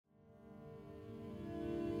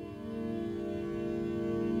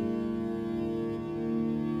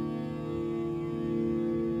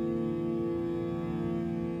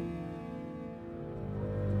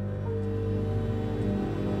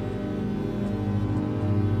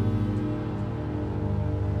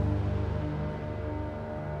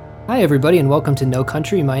Hi, everybody, and welcome to No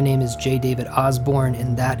Country. My name is J. David Osborne,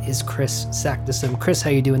 and that is Chris Sackdusum. Chris, how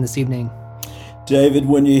you doing this evening? David,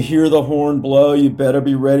 when you hear the horn blow, you better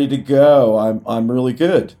be ready to go. I'm really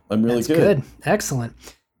good. I'm really That's good. good. Excellent.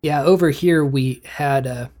 Yeah, over here we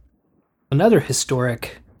had another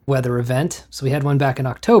historic weather event. So we had one back in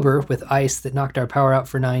October with ice that knocked our power out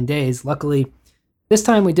for 9 days. Luckily, this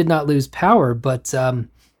time we did not lose power, but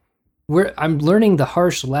I'm learning the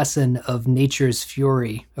harsh lesson of nature's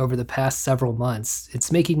fury over the past several months.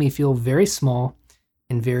 It's making me feel very small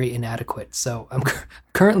and very inadequate. So I'm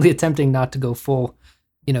currently attempting not to go full,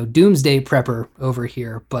 doomsday prepper over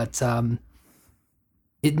here, but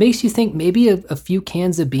it makes you think maybe a few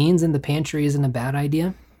cans of beans in the pantry isn't a bad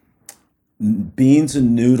idea. Beans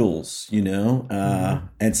and noodles, Hmm.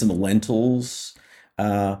 and some lentils.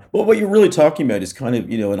 Well, what you're really talking about is kind of,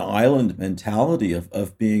 an island mentality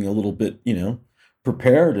of being a little bit,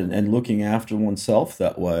 prepared and looking after oneself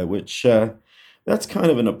that way, which that's kind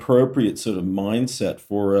of an appropriate sort of mindset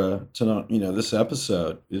for tonight, this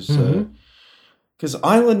episode is Hmm. because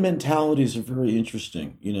island mentalities are very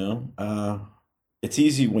interesting, it's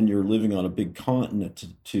easy when you're living on a big continent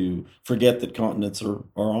to forget that continents are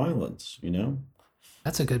islands,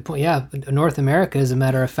 That's a good point. Yeah, North America, as a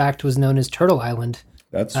matter of fact, was known as Turtle Island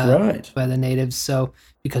That's uh, right. by the natives. So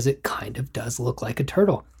because it kind of does look like a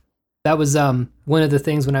turtle. That was one of the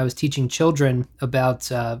things when I was teaching children about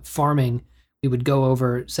farming. We would go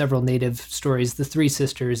over several native stories, the Three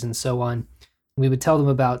Sisters, and so on. We would tell them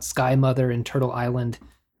about Sky Mother and Turtle Island,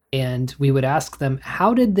 and we would ask them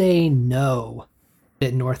how did they know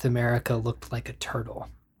that North America looked like a turtle,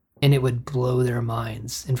 and it would blow their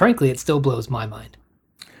minds. And frankly, it still blows my mind.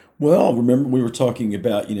 Well, remember we were talking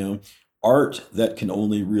about, art that can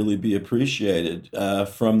only really be appreciated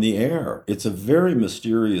from the air. It's a very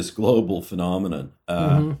mysterious global phenomenon.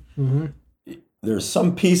 Mm-hmm. Mm-hmm. There's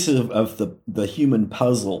some piece of the human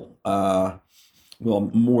puzzle,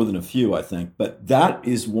 well, more than a few, I think, but that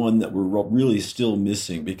is one that we're really still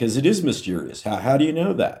missing because it is mysterious. How do you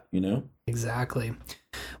know that, Exactly.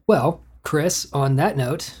 Well, Chris, on that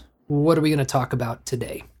note, what are we going to talk about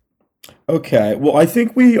today? Okay, well, I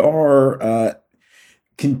think we are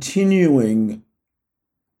continuing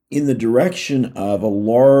in the direction of a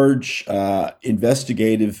large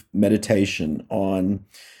investigative meditation on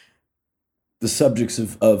the subjects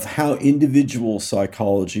of how individual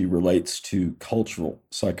psychology relates to cultural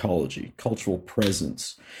psychology, cultural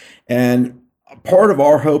presence. And part of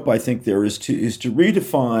our hope, I think, there is to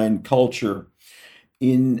redefine culture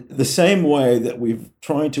in the same way that we've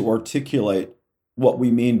tried to articulate what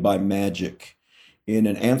we mean by magic in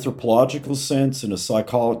an anthropological sense, in a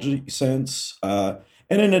psychology sense, and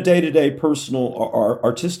in a day to day personal or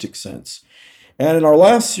artistic sense. And in our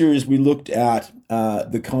last series, we looked at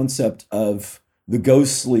the concept of the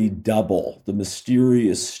ghostly double, the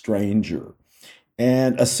mysterious stranger,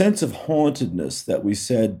 and a sense of hauntedness that we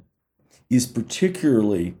said is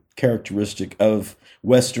particularly characteristic of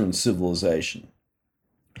Western civilization.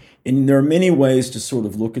 And there are many ways to sort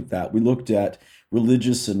of look at that. We looked at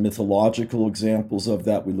religious and mythological examples of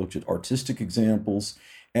that. We looked at artistic examples,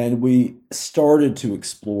 and we started to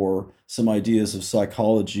explore some ideas of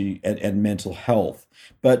psychology and mental health.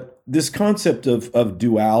 But this concept of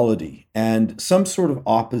duality and some sort of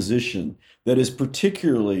opposition that is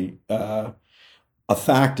particularly a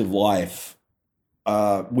fact of life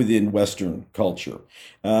within Western culture.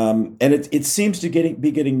 And it seems to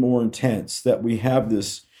be getting more intense that we have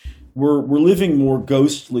this we're living more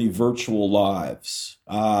ghostly virtual lives.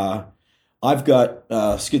 I've got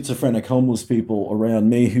schizophrenic homeless people around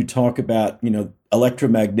me who talk about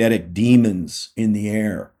electromagnetic demons in the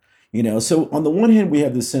air. So on the one hand, we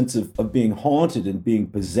have this sense of being haunted and being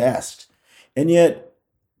possessed, and yet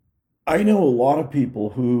I know a lot of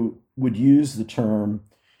people who would use the term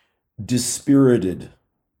dispirited.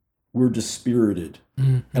 We're dispirited.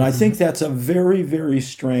 And I Mm-hmm. think that's a very, very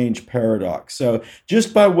strange paradox. So,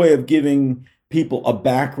 just by way of giving people a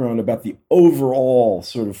background about the overall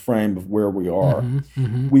sort of frame of where we are, Mm-hmm.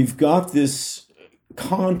 Mm-hmm. we've got this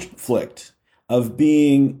conflict of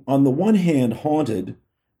being, on the one hand, haunted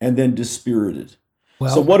and then dispirited. So,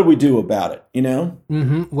 Well, what do we do about it?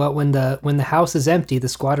 well, when the house is empty, the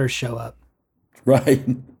squatters show up. Right?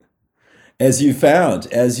 As you found,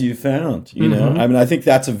 Mm-hmm. I mean, I think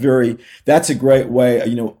that's a great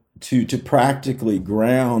way, to practically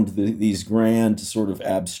ground these grand sort of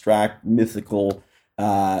abstract mythical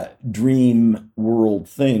dream world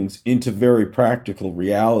things into very practical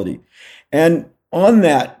reality. And on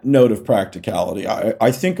that note of practicality,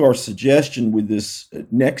 I think our suggestion with this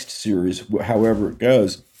next series, however it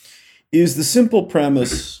goes, is the simple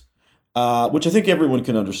premise which I think everyone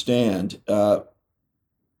can understand,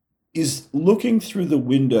 is looking through the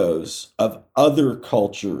windows of other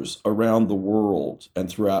cultures around the world and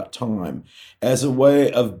throughout time as a way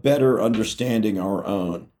of better understanding our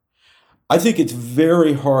own. I think it's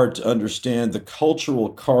very hard to understand the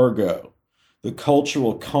cultural cargo, the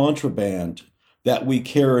cultural contraband that we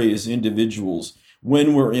carry as individuals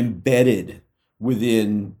when we're embedded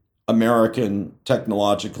within American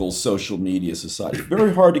technological social media society. It's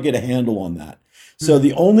very hard to get a handle on that. So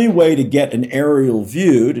the only way to get an aerial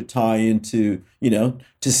view to tie into,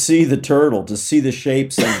 to see the turtle, to see the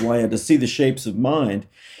shapes of land, to see the shapes of mind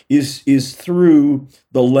is through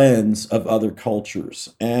the lens of other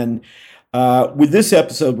cultures. And with this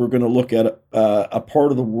episode, we're going to look at a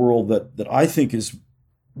part of the world that I think is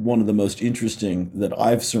one of the most interesting that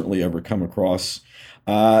I've certainly ever come across,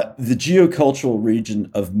 the geocultural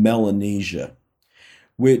region of Melanesia,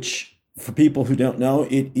 which, for people who don't know,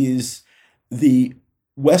 it is the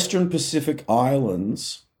Western Pacific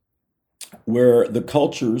Islands where the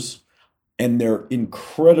cultures, and they're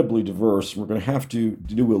incredibly diverse. We're going to have to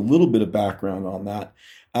do a little bit of background on that.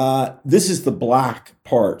 This is the black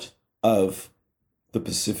part of the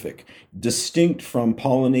Pacific, distinct from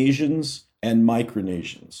Polynesians and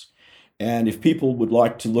Micronesians. And if people would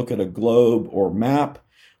like to look at a globe or map,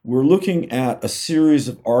 we're looking at a series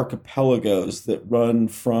of archipelagos that run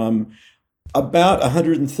from about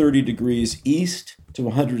 130 degrees east to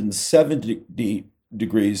 170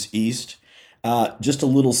 degrees east, just a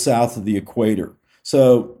little south of the equator.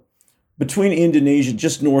 So between Indonesia,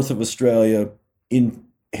 just north of Australia, in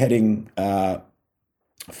heading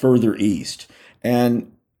further east.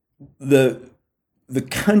 And the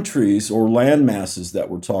countries or land masses that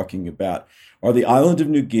we're talking about are the island of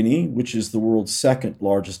New Guinea, which is the world's second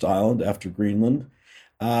largest island after Greenland,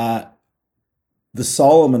 the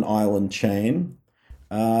Solomon Island chain,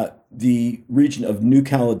 the region of New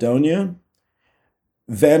Caledonia,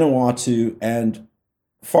 Vanuatu, and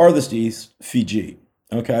farthest east, Fiji.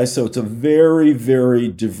 Okay, so it's a very, very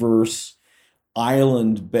diverse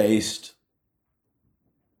island-based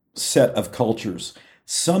set of cultures.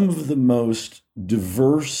 Some of the most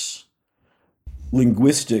diverse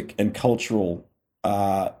linguistic and cultural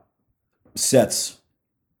sets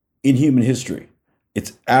in human history.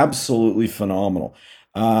 It's absolutely phenomenal.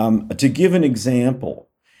 To give an example,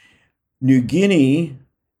 New Guinea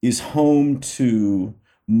is home to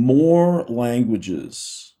more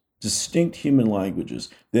languages, distinct human languages,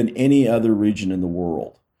 than any other region in the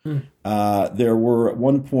world. There were, at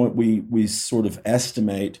one point, we sort of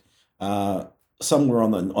estimate somewhere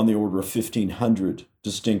on the order of 1,500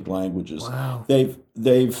 distinct languages. Wow.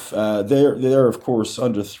 They're of course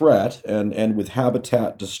under threat, and with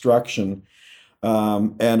habitat destruction,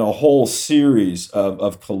 and a whole series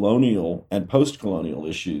of colonial and post-colonial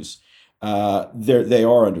issues, they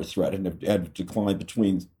are under threat and have declined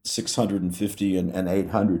between 650 and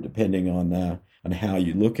 800, depending on how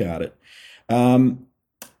you look at it.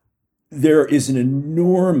 There is an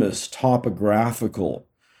enormous topographical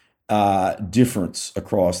difference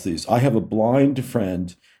across these. I have a blind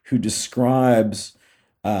friend who describes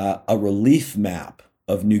a relief map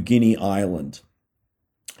of New Guinea Island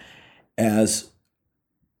as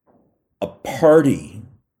a party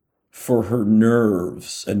for her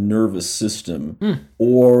nerves and nervous system,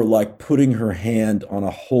 or like putting her hand on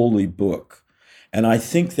a holy book. And I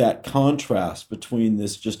think that contrast between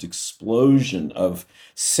this just explosion of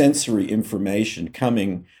sensory information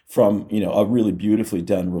coming from, a really beautifully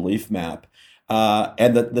done relief map,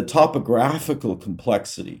 and the topographical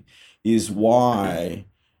complexity is why,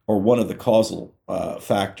 or one of the causal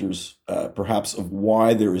factors, perhaps, of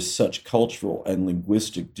why there is such cultural and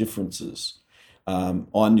linguistic differences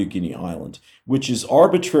on New Guinea Island, which is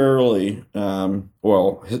arbitrarily,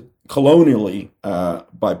 colonially,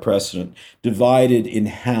 by precedent, divided in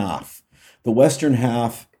half. The western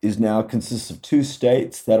half now consists of two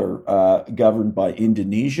states that are governed by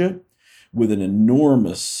Indonesia, with an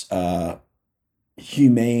enormous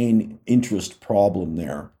humane interest problem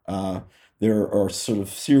there. There are sort of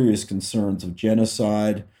serious concerns of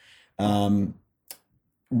genocide,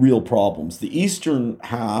 real problems. The eastern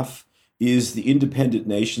half is the independent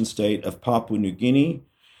nation state of Papua New Guinea,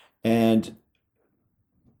 and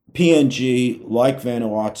PNG, like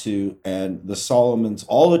Vanuatu and the Solomons,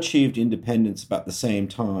 all achieved independence about the same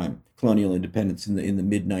time, colonial independence in the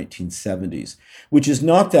mid-1970s, which is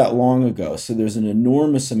not that long ago. So there's an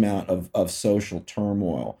enormous amount of social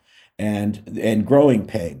turmoil and growing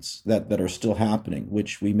pains that are still happening,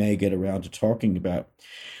 which we may get around to talking about.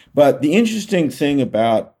 But the interesting thing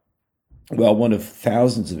about, one of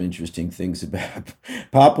thousands of interesting things about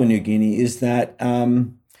Papua New Guinea is that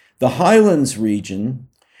The Highlands region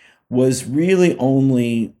was really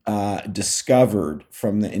only discovered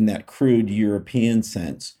in that crude European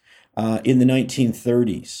sense in the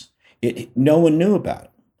 1930s. No one knew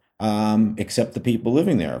about it except the people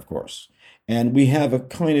living there, of course. And we have a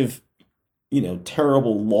kind of,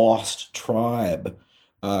 terrible lost tribe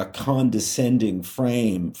condescending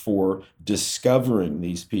frame for discovering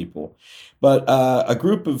these people. But a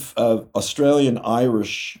group of Australian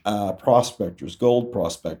Irish prospectors, gold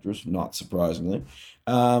prospectors, not surprisingly,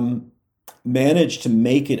 managed to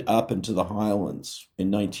make it up into the Highlands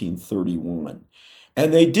in 1931.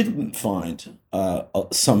 And they didn't find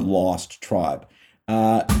some lost tribe.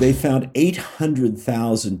 They found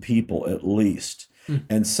 800,000 people at least,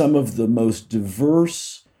 and some of the most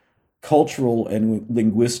diverse cultural and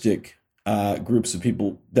linguistic groups of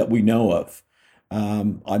people that we know of.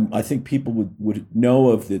 I think people would know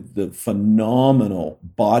of the phenomenal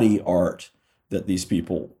body art that these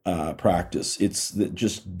people practice. It's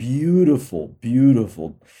just beautiful,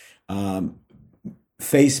 beautiful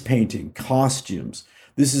face painting, costumes.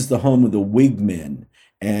 This is the home of the Wigmen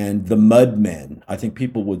and the Mudmen. I think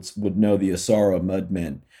people would know the Asara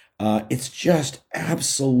Mudmen. It's just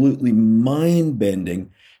absolutely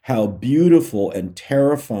mind-bending how beautiful and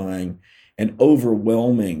terrifying and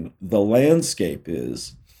overwhelming the landscape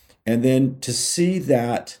is. And then to see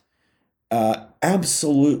that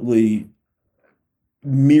absolutely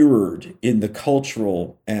mirrored in the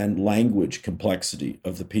cultural and language complexity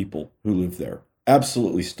of the people who live there.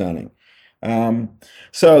 Absolutely stunning.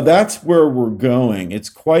 So that's where we're going.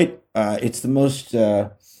 It's it's the most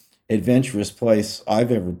adventurous place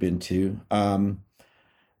I've ever been to. And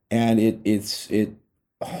it's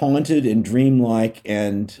haunted and dreamlike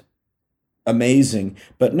and amazing,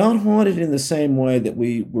 but not haunted in the same way that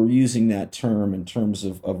we were using that term in terms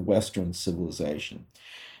of Western civilization.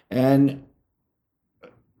 And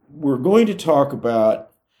we're going to talk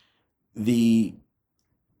about the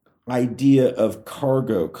idea of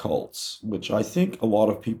cargo cults, which I think a lot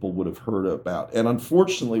of people would have heard about. And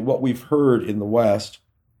unfortunately, what we've heard in the West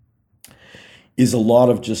is a lot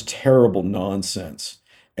of just terrible nonsense,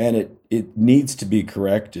 and it needs to be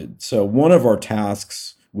corrected. So one of our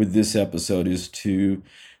tasks with this episode is to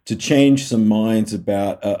change some minds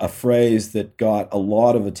about a phrase that got a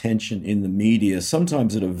lot of attention in the media,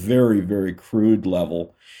 sometimes at a very, very crude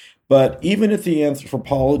level. But even at the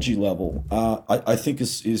anthropology level, I think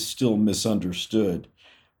is still misunderstood.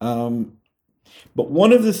 But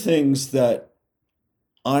one of the things that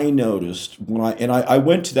I noticed when I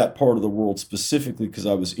went to that part of the world specifically because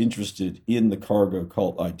I was interested in the cargo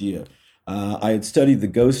cult idea. I had studied the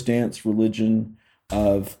ghost dance religion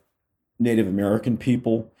of Native American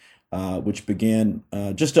people, which began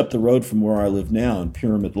just up the road from where I live now in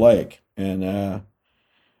Pyramid Lake. And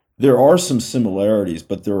there are some similarities,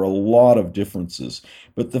 but there are a lot of differences.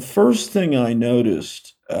 But the first thing I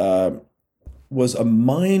noticed was a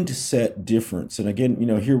mindset difference. And again,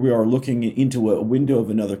 here we are looking into a window of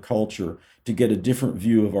another culture to get a different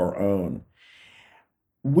view of our own.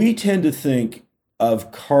 We tend to think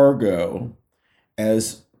of cargo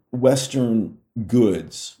as Western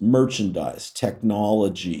goods, merchandise,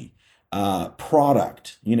 technology,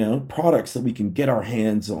 products that we can get our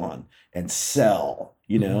hands on and sell.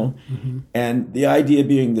 And the idea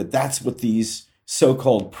being that that's what these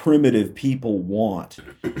so-called primitive people want.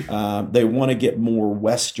 They want to get more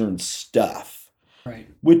Western stuff, right?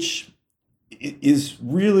 Which is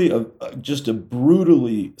really just a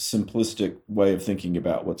brutally simplistic way of thinking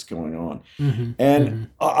about what's going on. And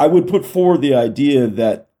I would put forward the idea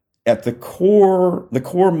that at the core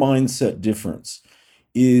mindset difference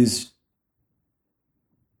is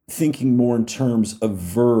thinking more in terms of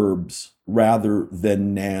verbs rather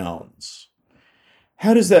than nouns.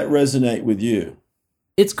 How does that resonate with you?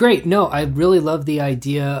 It's great. No, I really love the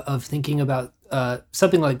idea of thinking about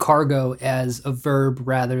something like cargo as a verb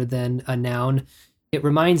rather than a noun. It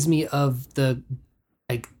reminds me of the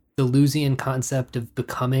Deleuzian concept of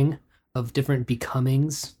becoming, of different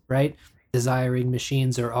becomings, right? Desiring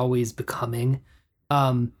machines are always becoming.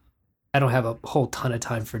 I don't have a whole ton of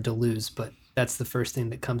time for Deleuze, but that's the first thing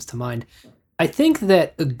that comes to mind. I think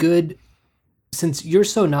that since you're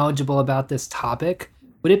so knowledgeable about this topic,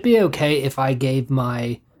 would it be okay if I gave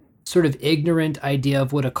my sort of ignorant idea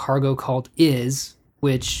of what a cargo cult is,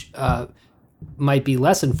 which might be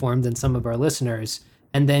less informed than some of our listeners,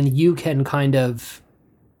 and then you can kind of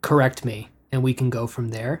correct me and we can go from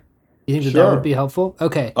there? You think that would be helpful?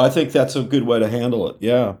 Okay. I think that's a good way to handle it,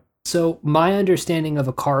 yeah. So my understanding of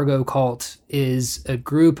a cargo cult is a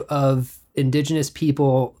group of indigenous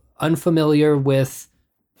people unfamiliar with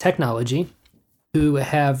technology who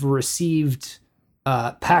have received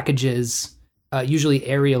packages, usually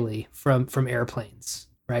aerially from airplanes,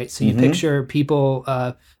 right? So you Mm-hmm. picture people,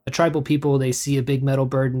 a tribal people, they see a big metal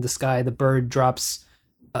bird in the sky. The bird drops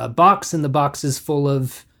a box, and the box is full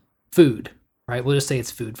of food, right? We'll just say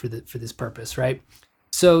it's food for this purpose, right?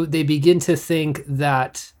 So they begin to think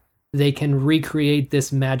that they can recreate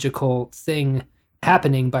this magical thing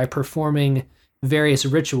happening by performing various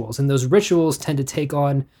rituals, and those rituals tend to take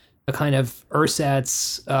on a kind of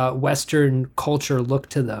ersatz Western culture look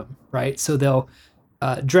to them, right? So they'll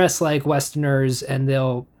dress like Westerners, and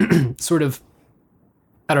they'll sort of,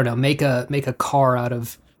 I don't know, make a car out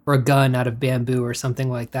of, or a gun out of bamboo or something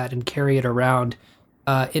like that, and carry it around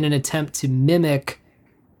in an attempt to mimic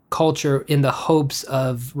culture in the hopes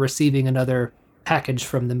of receiving another package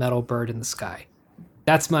from the metal bird in the sky.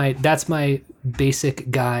 That's my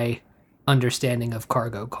basic guy understanding of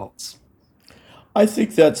cargo cults. I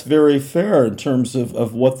think that's very fair in terms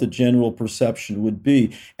of what the general perception would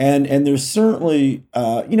be. And there's certainly,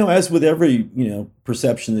 as with every,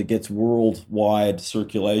 perception that gets worldwide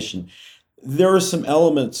circulation, there are some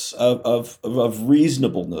elements of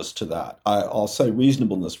reasonableness to that. I'll say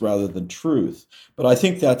reasonableness rather than truth. But I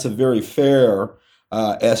think that's a very fair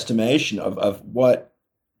estimation of what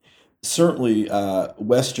certainly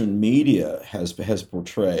Western media has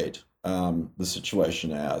portrayed the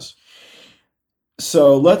situation as.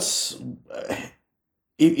 So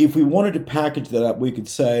if we wanted to package that up, we could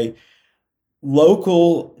say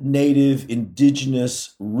local, native,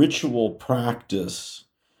 indigenous ritual practice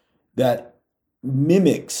that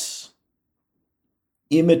mimics,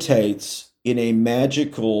 imitates in a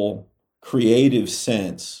magical, creative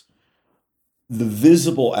sense the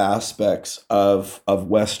visible aspects of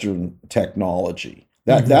Western technology.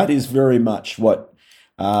 That is very much what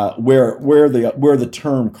where the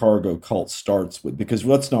term cargo cult starts with, because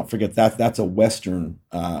let's not forget that that's a Western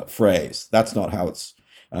phrase. That's not how it's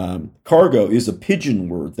cargo is a pidgin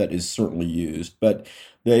word that is certainly used, but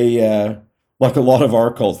they like a lot of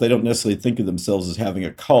our cults, they don't necessarily think of themselves as having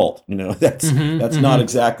a cult. Mm-hmm, That's not mm-hmm.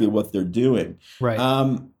 exactly what they're doing. Right.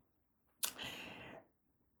 Um,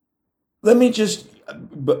 Let me just,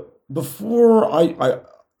 but before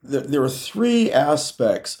there are three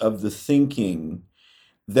aspects of the thinking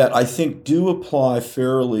that I think do apply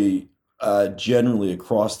fairly generally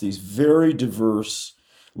across these very diverse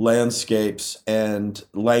landscapes and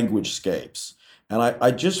language scapes. And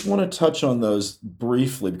I just want to touch on those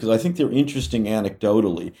briefly because I think they're interesting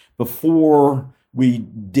anecdotally before we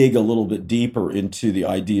dig a little bit deeper into the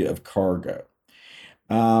idea of cargo.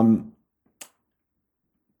 Um,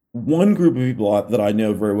 One group of people that I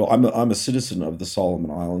know very well, I'm a citizen of the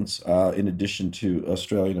Solomon Islands, in addition to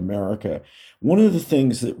Australia and America. One of the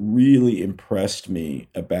things that really impressed me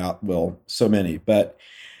about, well, so many, but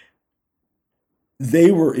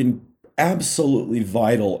they were in absolutely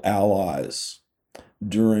vital allies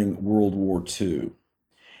during World War II.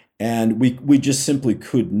 And we just simply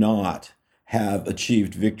could not have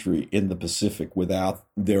achieved victory in the Pacific without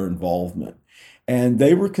their involvement. And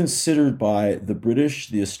they were considered by the British,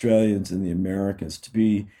 the Australians, and the Americans to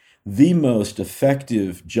be the most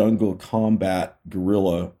effective jungle combat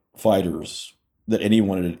guerrilla fighters that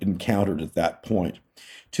anyone had encountered at that point,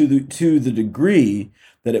 to the degree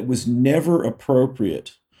that it was never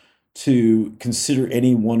appropriate to consider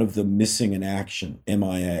any one of them missing in action,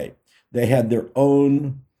 MIA. They had their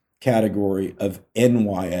own category of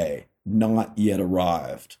NYA, not yet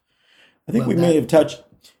arrived. I think we Love may that. have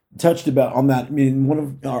touched about on that. I mean, one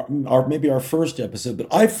of our maybe our first episode,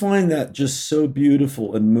 but I find that just so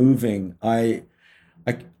beautiful and moving. It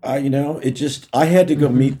just I had to go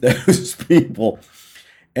Mm-hmm. meet those people,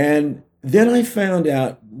 and then I found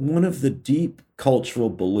out one of the deep cultural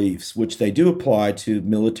beliefs, which they do apply to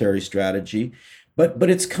military strategy, but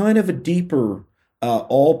it's kind of a deeper,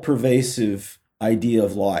 all pervasive idea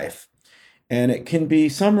of life, and it can be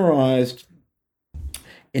summarized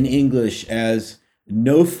in English as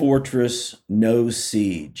no fortress, no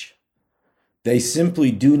siege. They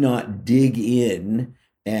simply do not dig in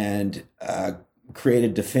and create a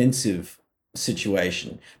defensive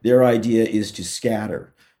situation. Their idea is to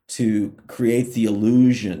scatter, to create the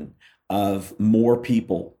illusion of more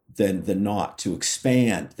people than not, to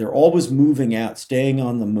expand. They're always moving out, staying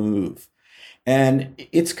on the move. And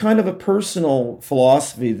it's kind of a personal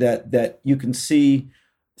philosophy that you can see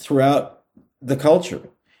throughout the culture.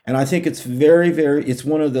 And I think it's it's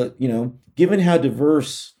one of the, given how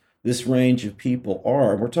diverse this range of people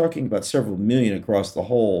are, we're talking about several million across the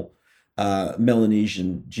whole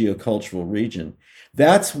Melanesian geocultural region.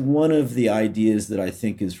 That's one of the ideas that I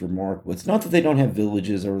think is remarkable. It's not that they don't have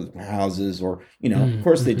villages or houses or, of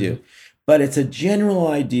course they Mm-hmm. do. but it's a general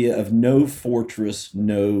idea of no fortress,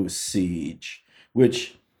 no siege,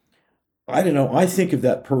 which I don't know. I think of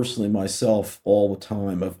that personally myself all the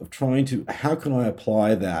time of trying to, how can I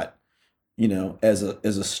apply that, as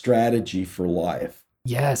a strategy for life?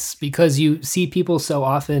 Yes, because you see people so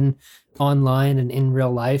often online and in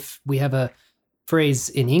real life. We have a phrase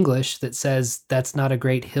in English that says that's not a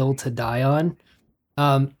great hill to die on.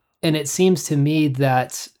 And it seems to me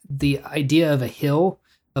that the idea of a hill,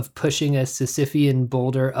 of pushing a Sisyphean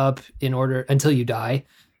boulder up in order until you die,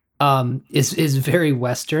 is very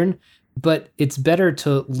Western. But it's better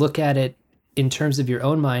to look at it in terms of your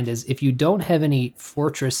own mind as if you don't have any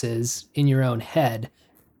fortresses in your own head,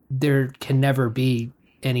 there can never be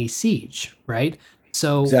any siege, right?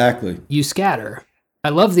 So Exactly. you scatter. I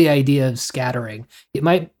love the idea of scattering. It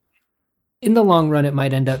might, in the long run, it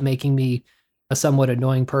might end up making me a somewhat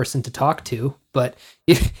annoying person to talk to. But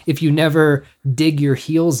if you never dig your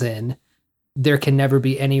heels in, there can never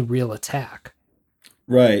be any real attack.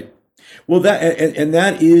 Right. Well, and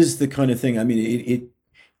that is the kind of thing. I mean,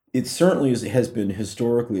 it certainly has been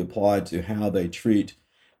historically applied to how they treat,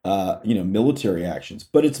 military actions,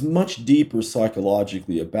 but it's much deeper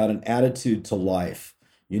psychologically about an attitude to life,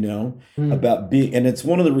 Mm, about being, and it's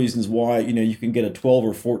one of the reasons why, you can get a 12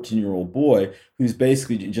 or 14-year-old boy who's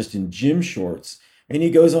basically just in gym shorts and he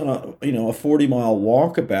goes on a 40-mile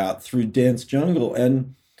walkabout through dense jungle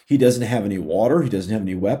and he doesn't have any water, he doesn't have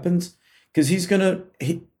any weapons because he's going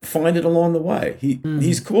to find it along the way. He's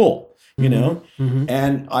mm, cool, mm-hmm, mm-hmm,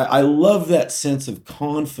 and I love that sense of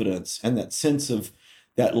confidence and that sense of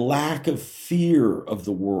that lack of fear of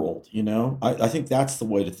the world. I think that's the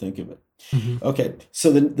way to think of it. mm-hmm. Okay,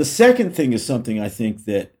 so the second thing is something I think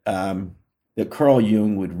that Carl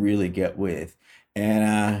Jung would really get with,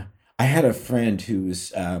 and I had a friend who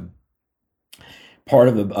was part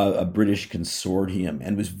of a British consortium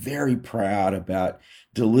and was very proud about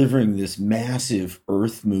delivering this massive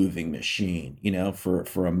earth moving machine,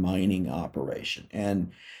 for a mining operation,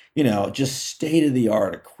 and just state of the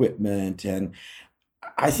art equipment. And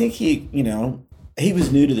I think he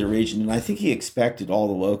was new to the region, and I think he expected all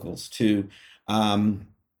the locals to, um,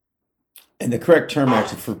 and the correct term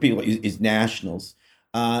actually for people is nationals.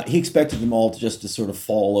 He expected them all to sort of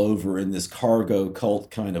fall over in this cargo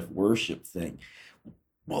cult kind of worship thing.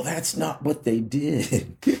 Well, that's not what they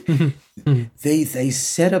did. Mm-hmm. They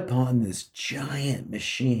set upon this giant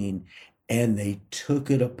machine and they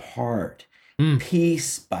took it apart Mm,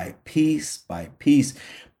 piece by piece by piece,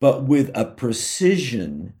 but with a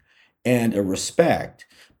precision and a respect,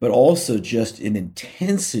 but also just an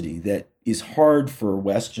intensity that is hard for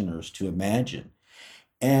Westerners to imagine.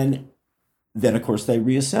 And then, of course, they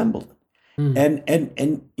reassembled it. mm,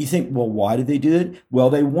 And you think, well, why did they do it?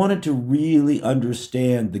 Well, they wanted to really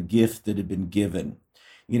understand the gift that had been given.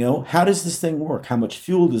 How does this thing work? How much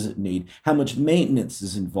fuel does it need? How much maintenance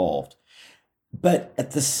is involved? But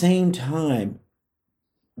at the same time,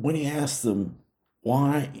 when he asked them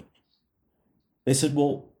why, they said,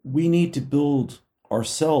 well, we need to build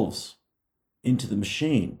ourselves into the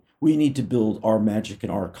machine. We need to build our magic and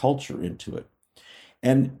our culture into it.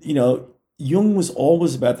 And, Jung was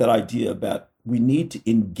always about that idea about we need to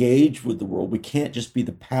engage with the world. We can't just be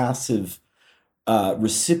the passive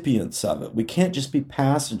recipients of it. We can't just be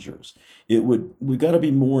passengers. We got to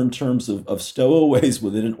be more in terms of stowaways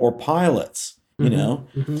within it or pilots,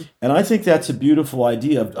 mm-hmm, mm-hmm. And I think that's a beautiful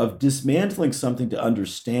idea of dismantling something to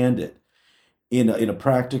understand it in a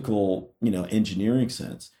practical, engineering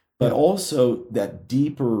sense, but Yeah. also that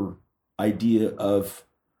deeper idea of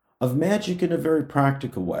magic in a very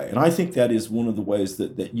practical way. And I think that is one of the ways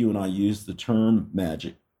that you and I use the term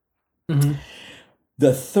magic. Mm-hmm.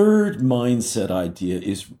 The third mindset idea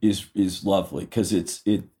is lovely because if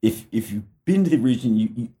you've been to the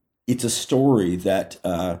region, it's a story that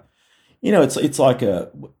it's like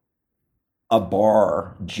a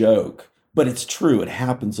bar joke, but it's true. It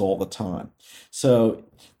happens all the time. So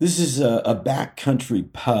this is a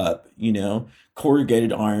backcountry pub,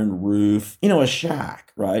 corrugated iron roof, a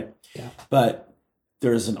shack, right? Yeah. But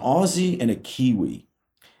there's an Aussie and a Kiwi,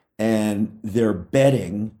 and they're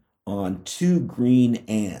betting on two green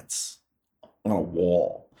ants on a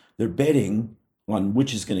wall. They're betting on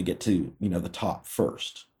which is going to get to, the top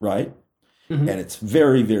first, right? Mm-hmm. And it's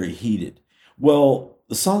very, very heated. Well,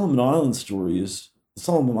 the Solomon Island story is the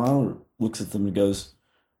Solomon Island looks at them and goes,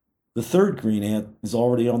 the third green ant is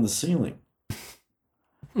already on the ceiling.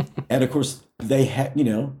 And of course, they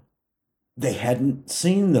hadn't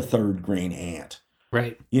seen the third green ant.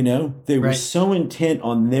 Right. They were Right. so intent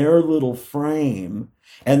on their little frame.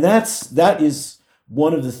 And that is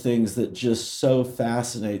one of the things that just so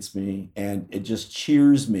fascinates me and it just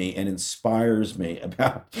cheers me and inspires me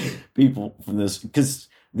about people from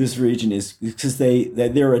this region is because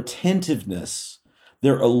their attentiveness,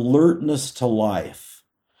 their alertness to life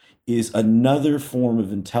is another form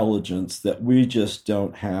of intelligence that we just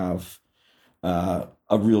don't have a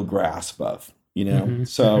real grasp of, you know? Mm-hmm,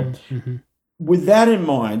 So mm-hmm, mm-hmm. with that in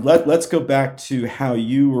mind, let's go back to how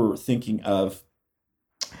you were thinking of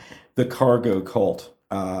the cargo cult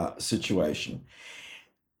situation.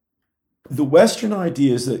 The Western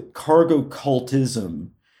idea is that cargo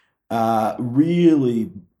cultism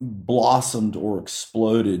really blossomed or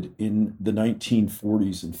exploded in the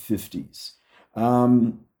 1940s and 50s.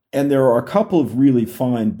 And there are a couple of really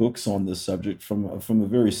fine books on this subject from a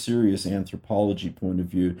very serious anthropology point of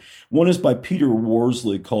view. One is by Peter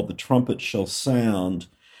Worsley called The Trumpet Shall Sound,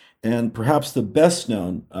 and perhaps the best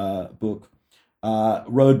known book,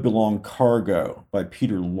 Road Belong Cargo by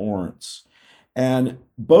Peter Lawrence. And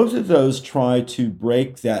both of those try to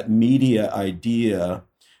break that media idea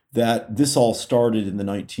that this all started in the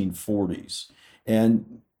 1940s.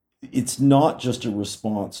 And it's not just a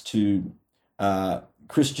response to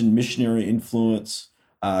Christian missionary influence,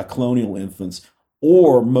 colonial influence,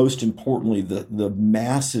 or most importantly, the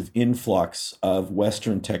massive influx of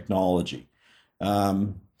Western technology.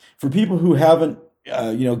 For people who haven't,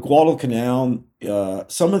 Guadalcanal,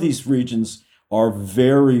 some of these regions are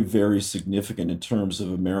very, very significant in terms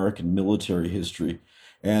of American military history.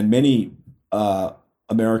 And many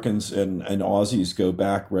Americans and Aussies go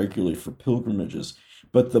back regularly for pilgrimages.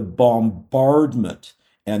 But the bombardment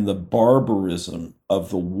and the barbarism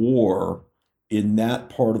of the war in that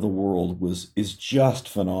part of the world is just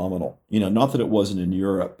phenomenal. Not that it wasn't in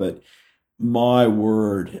Europe, but my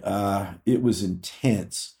word, it was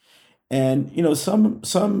intense. And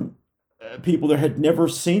some people there had never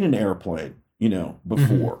seen an airplane,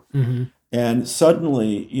 before. Mm-hmm. And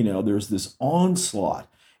suddenly, there's this onslaught,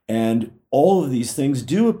 and all of these things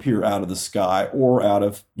do appear out of the sky or out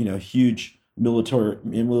of, huge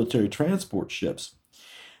military transport ships.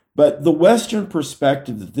 But the Western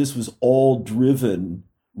perspective that this was all driven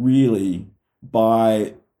really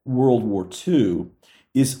by World War II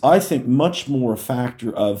is, I think, much more a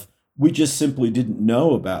factor of we just simply didn't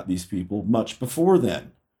know about these people much before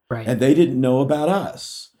then. Right. And they didn't know about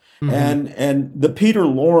us. Mm-hmm. And the Peter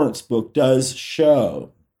Lawrence book does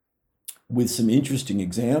show, with some interesting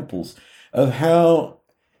examples, of how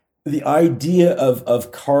the idea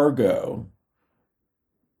of cargo,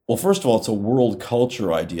 well, first of all, it's a world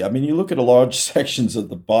culture idea. I mean, you look at a large sections of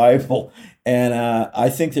the Bible, and I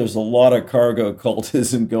think there's a lot of cargo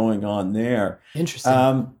cultism going on there.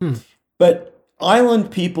 Interesting. But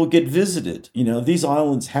island people get visited. These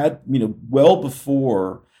islands had, well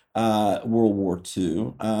before World War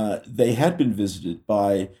II, they had been visited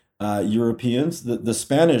by Europeans. The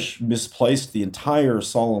Spanish misplaced the entire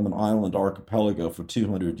Solomon Island archipelago for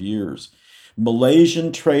 200 years.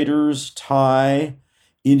 Malaysian traders, Thai,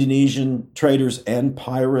 Indonesian traders, and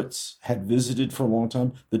pirates had visited for a long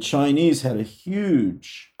time. The Chinese had a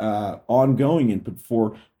huge ongoing input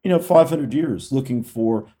for 500 years, looking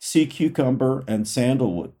for sea cucumber and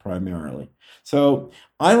sandalwood primarily. So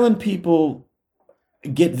island people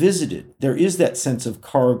get visited. There is that sense of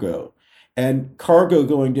cargo. And cargo,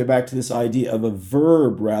 going back to this idea of a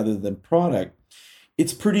verb rather than product,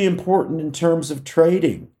 it's pretty important in terms of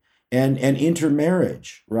trading and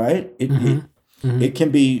intermarriage, right? It can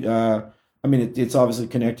be, it's obviously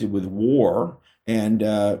connected with war, and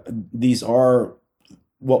these are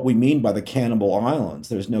what we mean by the cannibal islands.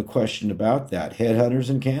 There's no question about that, headhunters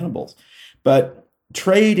and cannibals. But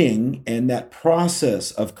trading and that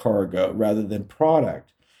process of cargo rather than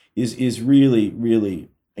product is really, really,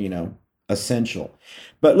 essential.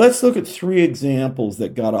 But let's look at 3 examples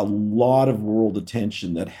that got a lot of world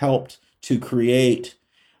attention that helped to create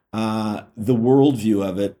the worldview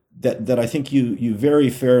of it that I think you very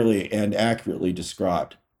fairly and accurately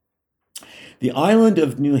described. The island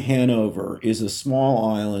of New Hanover is a small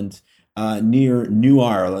island near New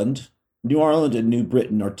Ireland. New Ireland and New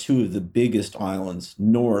Britain are 2 of the biggest islands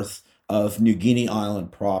north of New Guinea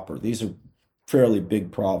Island proper. These are fairly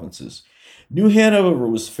big provinces. New Hanover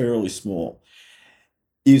was fairly small.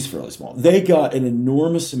 Is fairly small. They got an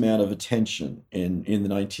enormous amount of attention in the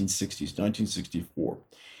 1960s, 1964,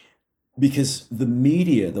 because the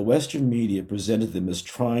Western media presented them as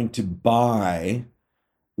trying to buy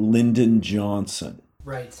Lyndon Johnson.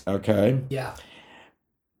 Right. Okay? Yeah.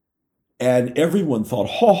 And everyone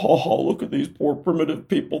thought, look at these poor primitive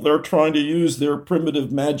people. They're trying to use their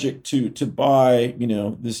primitive magic to buy,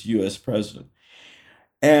 this U.S. president.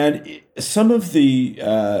 And some of the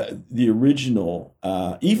original,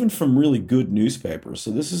 even from really good newspapers,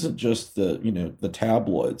 so this isn't just the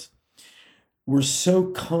tabloids, were so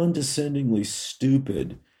condescendingly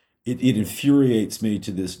stupid. It infuriates me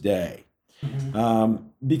to this day, Hmm.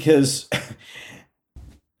 because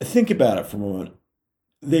think about it for a moment.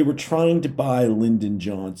 They were trying to buy Lyndon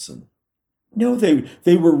Johnson. No,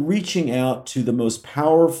 they were reaching out to the most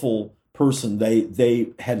powerful person they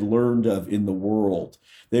had learned of in the world.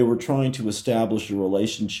 They were trying to establish a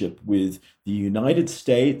relationship with the United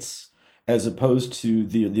States as opposed to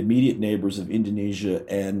the immediate neighbors of Indonesia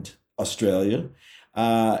and Australia.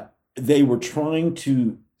 They were trying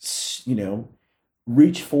to, you know,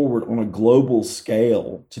 reach forward on a global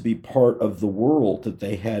scale to be part of the world that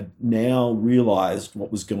they had now realized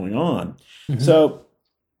what was going on. Hmm. So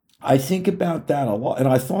I think about that a lot, and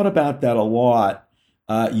I thought about that a lot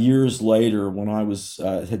years later when I was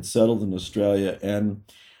had settled in Australia, and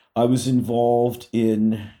I was involved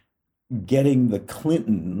in getting the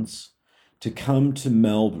Clintons to come to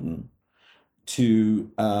Melbourne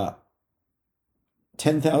to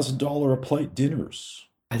 $10,000 a plate dinners.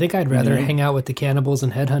 I think I'd You rather know, hang out with the cannibals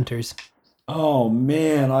and headhunters. oh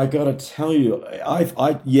man, I gotta tell you,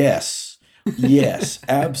 yes, yes,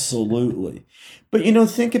 absolutely. But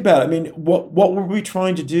think about it. I mean, what were we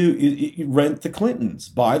trying to do? Rent the Clintons,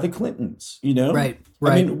 buy the Clintons. Right,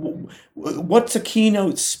 I mean, right. what's a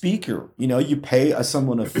keynote speaker? You pay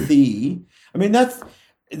someone a fee. I mean, that's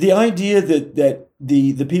the idea that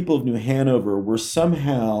the people of New Hanover were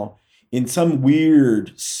somehow in some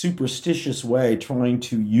weird superstitious way trying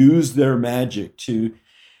to use their magic to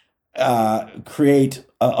create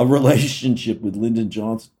a relationship with Lyndon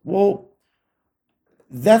Johnson. Well,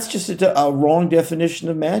 that's just a wrong definition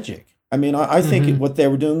of magic. I mean, I think Hmm. what they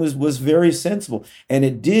were doing was very sensible, and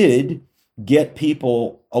it did get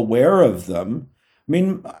people aware of them. I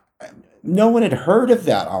mean, no one had heard of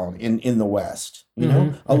that in the West. Hmm.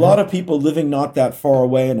 A Hmm. lot of people living not that far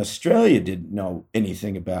away in Australia didn't know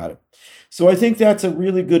anything about it. So I think that's a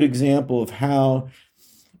really good example of how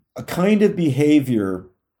a kind of behavior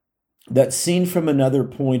that's seen from another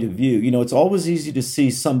point of view. It's always easy to see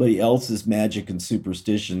somebody else's magic and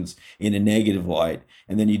superstitions in a negative light,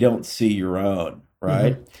 and then you don't see your own, Hmm.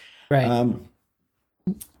 right? Right. Um,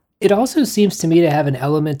 It also seems to me to have an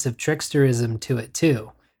element of tricksterism to it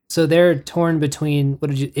too. So they're torn between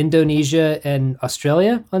Indonesia and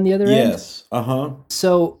Australia on the other end. yes. Uh huh.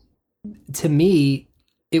 So to me,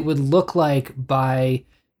 it would look like by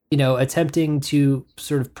attempting to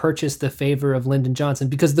sort of purchase the favor of Lyndon Johnson,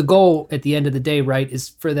 because the goal at the end of the day, right, is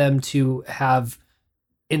for them to have,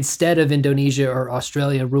 instead of Indonesia or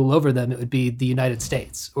Australia rule over them, it would be the United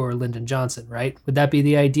States or Lyndon Johnson, right? Would that be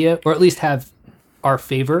the idea, or at least have our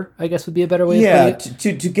favor? I guess would be a better way of putting Yeah,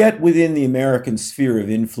 it. to get within the American sphere of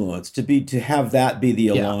influence, to have that be the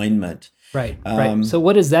Yeah. alignment. Right. Right. Um, So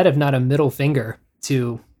what is that if not a middle finger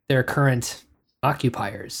to their current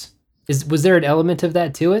occupiers? Was there an element of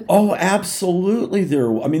that to it? oh, absolutely.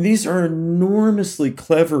 I mean, these are enormously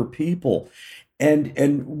clever people, and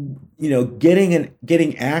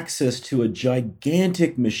getting access to a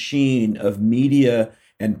gigantic machine of media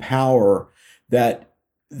and power that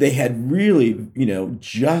they had really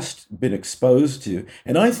just been exposed to,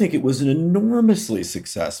 and I think it was an enormously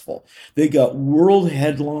successful. They got world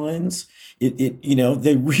headlines.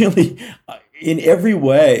 They really, in every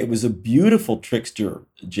way, it was a beautiful trickster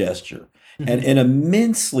gesture, and, Hmm. and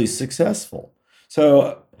immensely successful.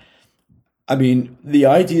 So I mean, the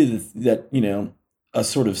idea that a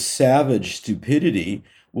sort of savage stupidity,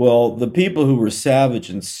 well, the people who were savage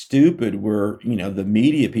and stupid were, the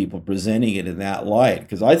media people presenting it in that light,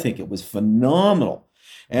 because I think it was phenomenal.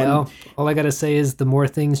 And Well, all I gotta say is the more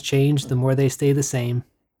things change, the more they stay the same.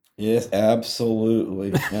 yes,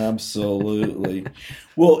 absolutely, absolutely.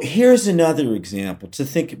 Well, here's another example to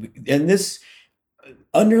think, and this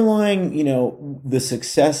underlying, the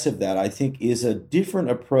success of that, I think, is a different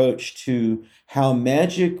approach to how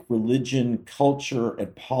magic, religion, culture,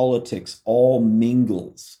 and politics all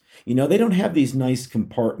mingles. They don't have these nice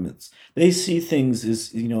compartments. They see things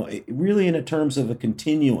as, really in a terms of a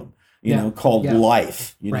continuum, Yeah. called Yeah.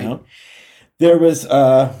 life. Right. There was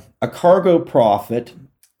a cargo prophet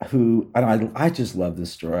who, and I just love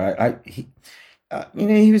this story.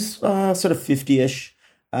 He was sort of 50-ish.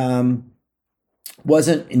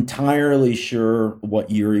 Wasn't entirely sure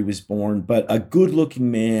what year he was born, but a good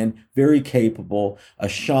looking man, very capable, a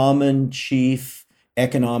shaman, chief,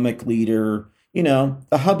 economic leader, the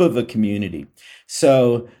hub of a community.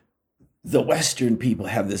 So the Western people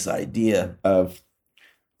have this idea of,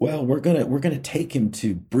 well, we're gonna take him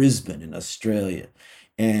to Brisbane in Australia,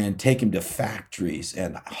 and take him to factories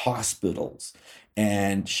and hospitals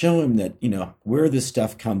and show him that, where this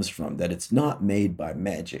stuff comes from, that it's not made by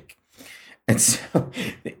magic. And so,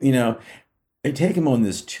 they take him on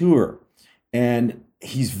this tour, and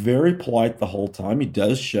he's very polite the whole time. He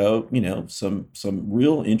does show, some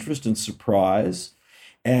real interest and surprise.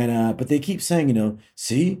 And but they keep saying,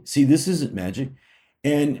 see, this isn't magic.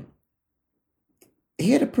 And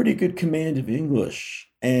he had a pretty good command of English.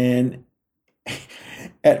 And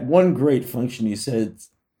at one great function, he said,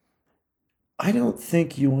 I don't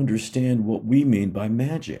think you understand what we mean by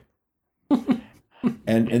magic.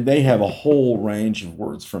 And they have a whole range of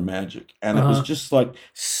words for magic. And it was just like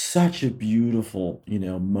such a beautiful,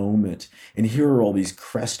 moment. And here are all these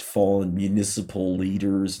crestfallen municipal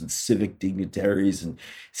leaders and civic dignitaries and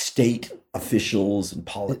state officials and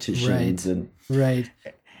politicians. Right.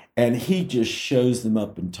 And he just shows them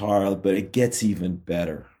up entirely, but it gets even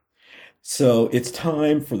better. So it's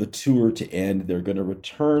time for the tour to end. They're going to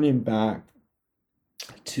return him back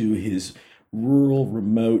to his rural,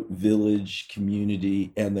 remote village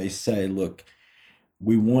community, and they say, look,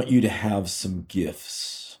 we want you to have some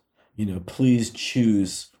gifts. Please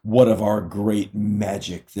choose what of our great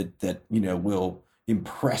magic that will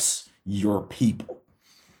impress your people.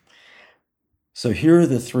 So here are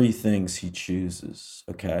the three things he chooses,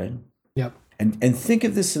 okay? Yep. And think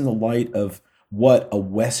of this in the light of what a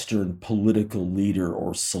Western political leader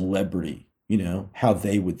or celebrity, how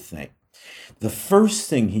they would think. The first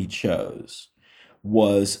thing he chose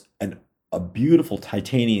was a beautiful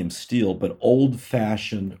titanium steel, but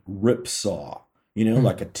old-fashioned ripsaw,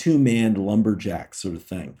 like a two-man lumberjack sort of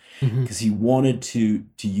thing, because he wanted to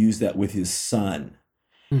use that with his son.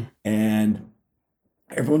 And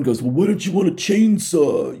everyone goes, well, why don't you want a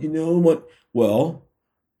chainsaw? Well,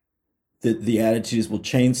 the attitude is, well,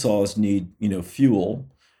 chainsaws need, fuel.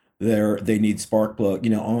 They need spark plug,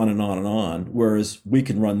 on and on and on, whereas we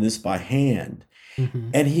can run this by hand.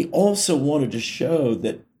 And he also wanted to show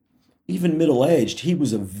that even middle-aged, he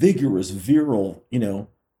was a vigorous, virile,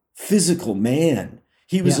 physical man.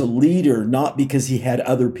 He was a leader, not because he had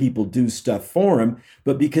other people do stuff for him,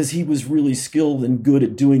 but because he was really skilled and good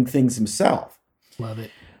at doing things himself. Love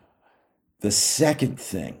it. The second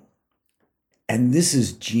thing, and this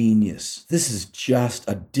is genius. This is just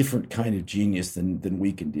a different kind of genius than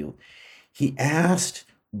we can deal with. He asked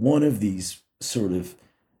one of these sort of,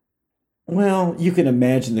 well, you can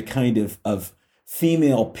imagine the kind of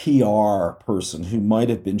female PR person who might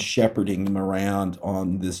have been shepherding him around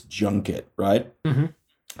on this junket, right?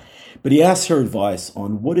 But he asked her advice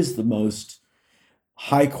on what is the most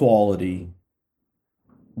high quality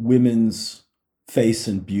women's face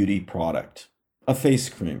and beauty product, a face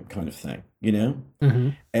cream kind of thing,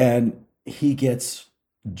 And he gets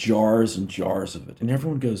jars and jars of it. And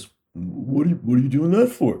everyone goes, what are you doing that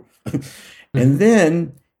for? And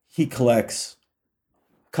then he collects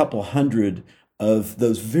a couple hundred of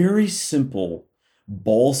those very simple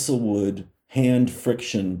balsa wood hand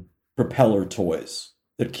friction propeller toys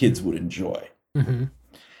that kids would enjoy.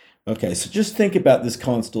 Okay, so just think about this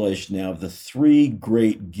constellation now of the three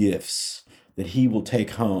great gifts that he will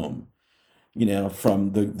take home,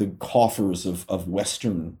 from the coffers of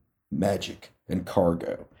Western magic and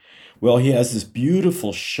cargo. Well, he has this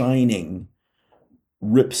beautiful shining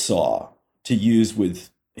ripsaw to use with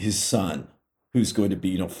his son, who's going to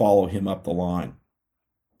be, follow him up the line.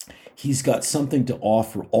 He's got something to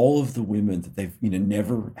offer all of the women that they've,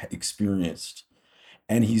 never experienced.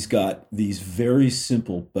 And he's got these very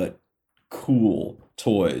simple but cool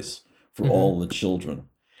toys for all the children.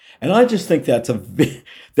 And I just think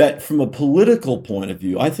that from a political point of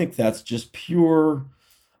view, I think that's just pure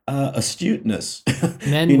astuteness.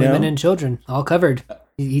 Men, women, and children, all covered.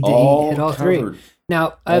 He hit all covered. Three.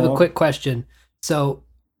 Now, I have a quick question. So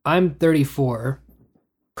I'm 34.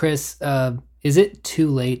 Chris, is it too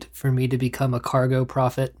late for me to become a cargo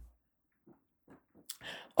prophet?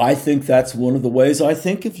 I think that's one of the ways I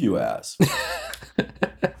think of you as.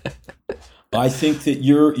 I think that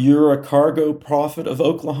you're a cargo prophet of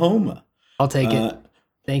Oklahoma. I'll take it.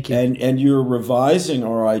 Thank you. And you're revising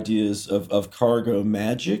our ideas of cargo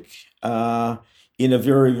magic in a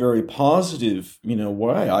very, very positive,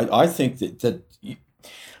 way. I think that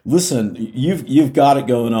listen, you've got it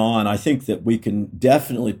going on. I think that we can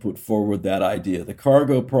definitely put forward that idea, the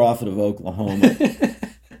cargo prophet of Oklahoma.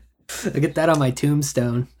 I'll get that on my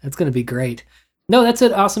tombstone. That's going to be great. No, that's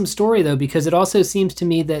an awesome story, though, because it also seems to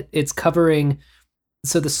me that it's covering...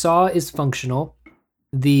 So the saw is functional.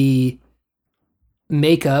 The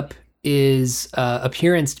makeup is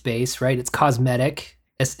appearance-based, right? It's cosmetic,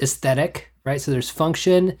 aesthetic, right? So there's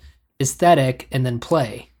function, aesthetic, and then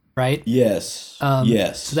play, right? Yes. So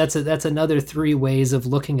Yes. that's another three ways of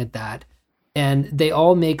looking at that, and they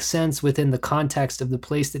all make sense within the context of the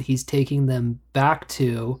place that he's taking them back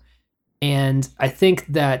to. And I think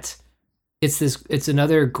that it's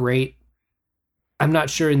another great, I'm not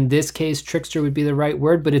sure in this case trickster would be the right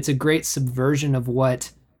word, but it's a great subversion of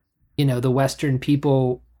what, the Western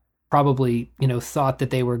people probably, thought that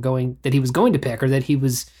that he was going to pick, or that he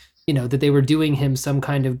was, that they were doing him some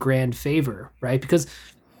kind of grand favor, right? Because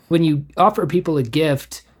when you offer people a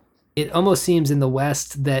gift, it almost seems in the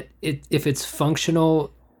West that if it's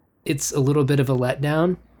functional, it's a little bit of a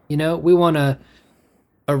letdown. We want a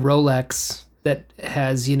Rolex that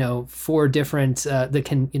has, four different that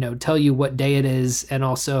can, tell you what day it is, and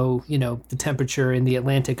also, the temperature in the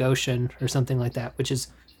Atlantic Ocean or something like that, which is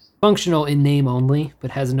functional in name only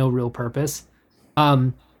but has no real purpose.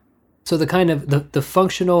 So the kind of the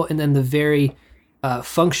functional, and then the very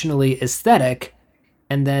functionally aesthetic,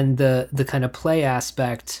 and then the kind of play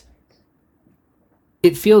aspect,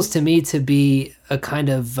 it feels to me to be a kind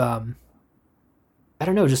of I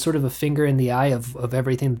don't know, just sort of a finger in the eye of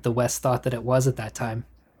everything that the West thought that it was at that time.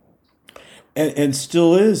 And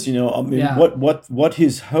still is, I mean, Yeah. what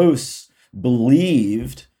his hosts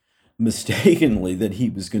believed mistakenly that he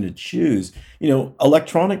was going to choose,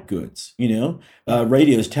 electronic goods,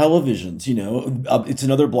 radios, televisions, it's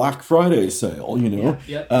another Black Friday sale, Yeah.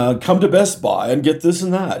 Yeah. come to Best Buy and get this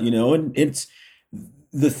and that, and it's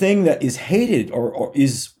the thing that is hated, or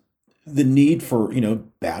is the need for,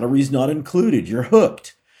 batteries not included. You're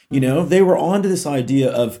hooked. Mm-hmm. They were onto this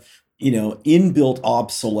idea of, inbuilt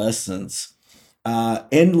obsolescence,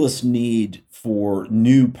 endless need for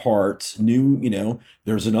new parts,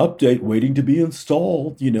 there's an update waiting to be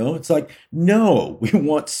installed. It's like, no, we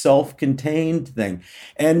want self-contained thing.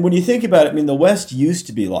 And when you think about it, I mean, the West used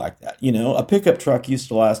to be like that. A pickup truck used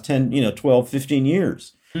to last 10, 12, 15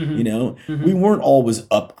 years. Mm-hmm. We Mm-hmm. weren't always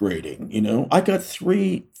upgrading. I got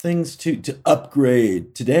three things to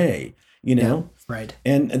upgrade today, Yeah. Right.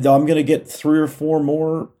 and I'm going to get three or four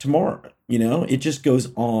more tomorrow. It just goes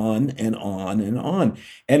on and on and on.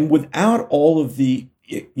 And without all of the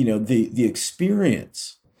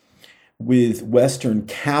experience with Western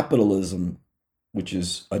capitalism, which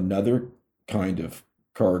is another kind of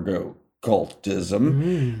cargo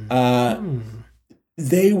cultism, Mm-hmm.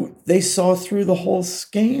 they saw through the whole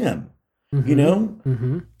scam, you Mm-hmm. know?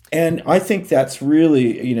 Mm-hmm. And I think that's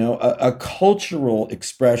really, a cultural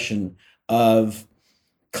expression of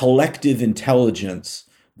collective intelligence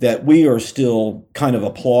that we are still kind of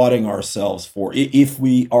applauding ourselves for, if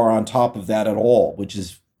we are on top of that at all, which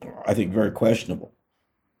is, I think, very questionable.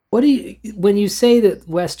 When you say that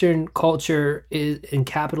Western culture and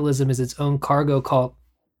capitalism is its own cargo cult,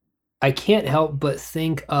 I can't help but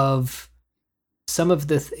think of some of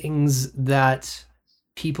the things that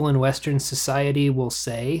people in Western society will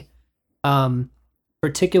say, um,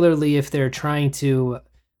 particularly if they're trying to,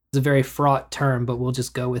 it's a very fraught term, but we'll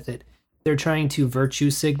just go with it. They're trying to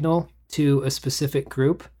virtue signal to a specific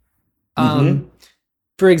group. Hmm. Um,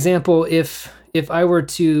 for example, if I were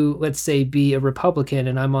to, let's say, be a Republican,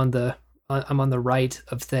 and I'm on the right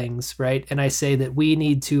of things, right? And I say that we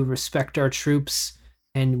need to respect our troops,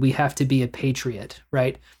 and we have to be a patriot,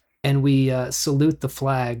 right? And we salute the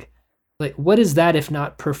flag. Like, what is that if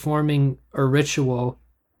not performing a ritual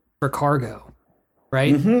for cargo,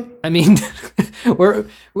 right? Hmm. I mean,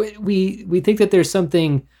 we think that there's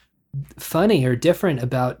something funny or different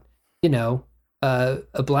about,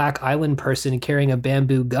 a black island person carrying a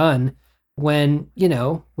bamboo gun, when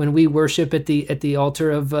we worship at the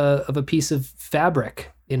altar of a piece of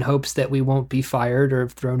fabric in hopes that we won't be fired or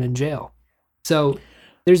thrown in jail. So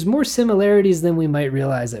there's more similarities than we might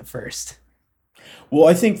realize at first. Well,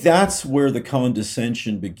 I think that's where the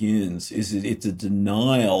condescension begins. It's a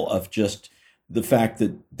denial of just the fact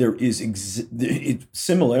that there is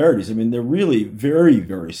similarities. I mean, they're really very,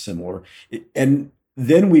 very similar, and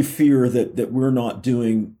then we fear that we're not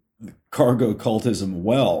doing cargo cultism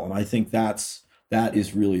well, and I think that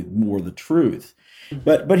is really more the truth.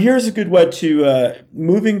 But here's a good way to,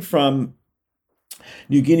 moving from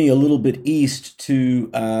New Guinea a little bit east to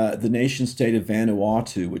the nation state of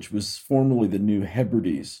Vanuatu, which was formerly the New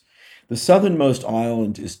Hebrides. The southernmost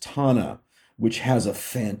island is Tana, which has a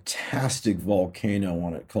fantastic volcano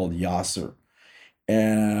on it called Yasser.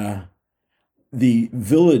 Uh, the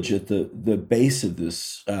village at the base of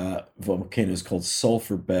this volcano is called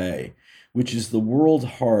Sulphur Bay, which is the world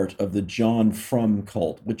heart of the John Frum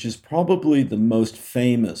cult, which is probably the most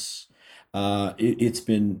famous. It's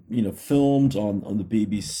been, filmed on the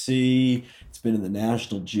BBC. It's been in the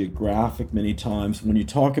National Geographic many times. When you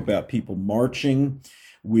talk about people marching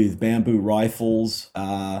with bamboo rifles,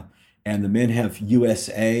 and the men have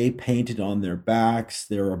USA painted on their backs.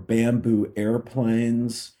 There are bamboo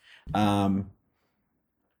airplanes. Um,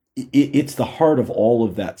 it's the heart of all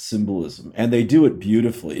of that symbolism, and they do it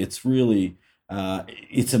beautifully. It's really,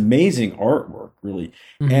 it's amazing artwork, really.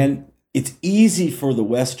 Mm-hmm. And it's easy for the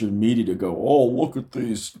Western media to go, "Oh, look at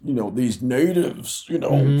these, these natives,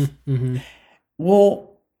 Mm-hmm. Mm-hmm.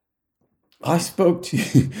 Well, I spoke to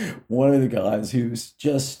one of the guys who's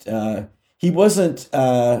just, he wasn't,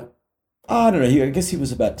 I don't know, I guess he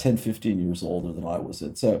was about 10, 15 years older than I was.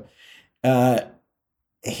 And so uh,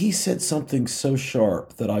 he said something so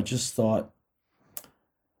sharp that I just thought,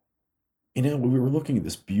 we were looking at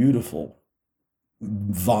this beautiful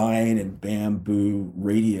vine and bamboo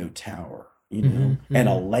radio tower, Mm-hmm. and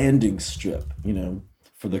a Mm-hmm. landing strip,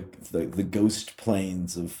 for the ghost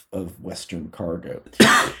planes of Western cargo.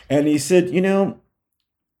 And he said,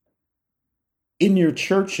 in your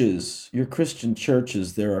churches, your Christian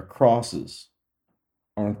churches, there are crosses,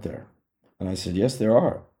 aren't there? And I said, yes, there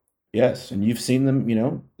are. Yes. And you've seen them,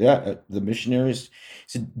 yeah, the missionaries. He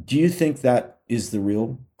said, do you think that is the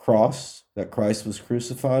real cross that Christ was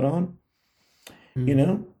crucified on? You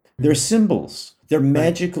know, they're Mm-hmm. symbols. They're Right.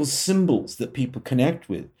 magical symbols that people connect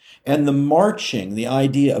with. And the marching, the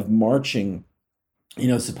idea of marching,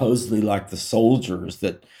 supposedly like the soldiers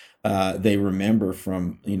that they remember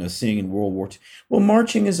from, seeing in World War II. Well,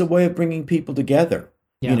 marching is a way of bringing people together.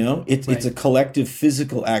 Yeah. It's Right. a collective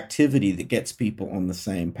physical activity that gets people on the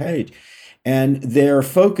same page. And their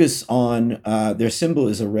focus on their symbol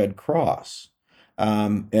is a red cross.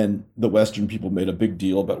 And the Western people made a big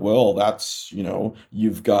deal about, well, that's,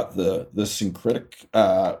 you've got the syncretic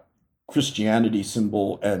Christianity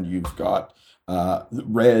symbol, and you've got the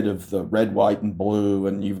red of the red, white, and blue,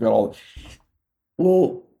 and you've got all.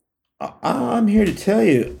 Well, I'm here to tell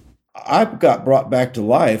you, I got brought back to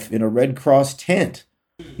life in a Red Cross tent.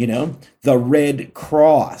 The Red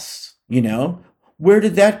Cross. Where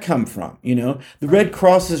did that come from? The Red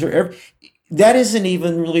Crosses are that isn't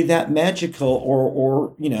even really that magical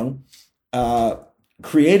or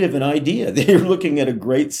creative an idea. They're looking at a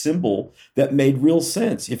great symbol that made real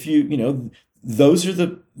sense. If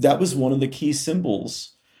that was one of the key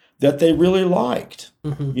symbols that they really liked.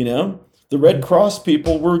 Mm-hmm. The Red Cross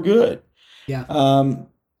people were good. Yeah.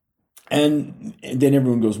 And then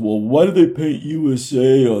everyone goes, well, why do they paint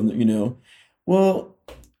USA on, Well,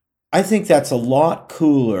 I think that's a lot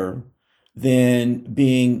cooler than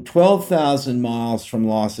being 12,000 miles from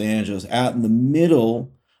Los Angeles out in the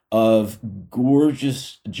middle of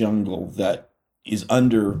gorgeous jungle that is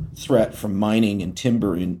under threat from mining and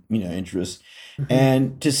timber interests. Mm-hmm.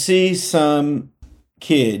 And to see some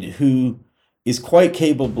kid who is quite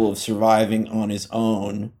capable of surviving on his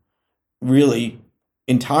own, really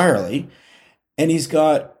entirely, and he's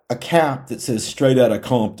got a cap that says straight out of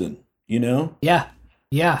Compton, Yeah.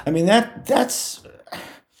 Yeah. I mean that's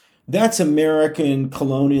American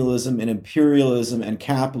colonialism and imperialism and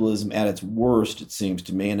capitalism at its worst, it seems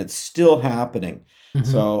to me, and it's still happening.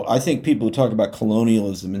 Mm-hmm. So I think people who talk about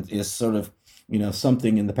colonialism is sort of,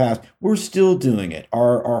 something in the past. We're still doing it.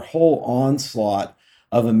 Our whole onslaught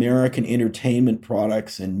of American entertainment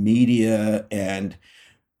products and media, and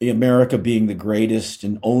America being the greatest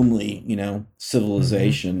and only,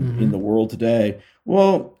 civilization Mm-hmm. in the world today.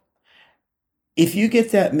 Well, if you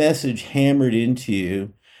get that message hammered into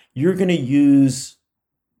you, you're going to use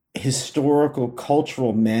historical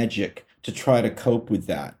cultural magic to try to cope with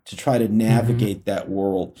that, to try to navigate that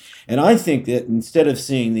world. And I think that instead of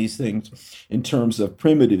seeing these things in terms of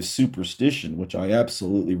primitive superstition, which I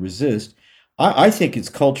absolutely resist, I think it's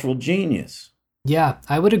cultural genius. Yeah,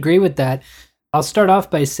 I would agree with that. I'll start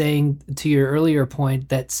off by saying, to your earlier point,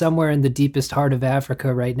 that somewhere in the deepest heart of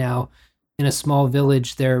Africa right now, in a small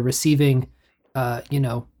village, they're receiving,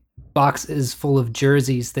 boxes full of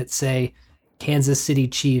jerseys that say Kansas City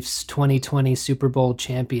Chiefs 2020 Super Bowl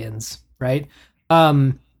champions, right?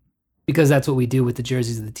 Because that's what we do with the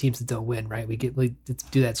jerseys of the teams that don't win, right? We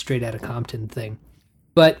do that straight out of Compton thing.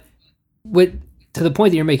 But to the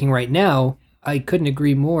point that you're making right now, I couldn't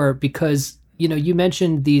agree more, because you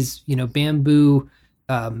mentioned these bamboo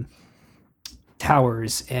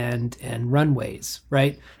towers and runways,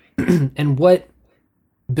 right? And what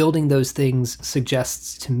building those things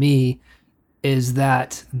suggests to me is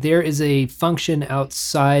that there is a function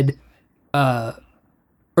outside, or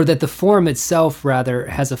that the form itself rather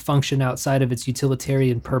has a function outside of its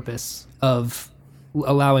utilitarian purpose of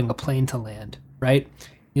allowing a plane to land, right?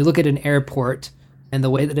 You look at an airport and the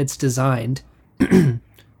way that it's designed,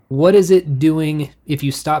 what is it doing if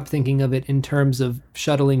you stop thinking of it in terms of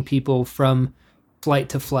shuttling people from flight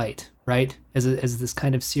to flight, right? As this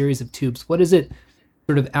kind of series of tubes. What is it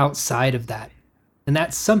sort of outside of that? And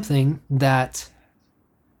that's something that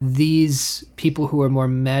these people who are more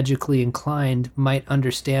magically inclined might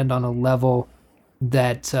understand on a level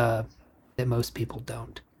that that most people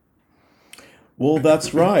don't. Well,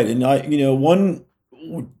 that's right. And one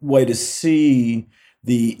way to see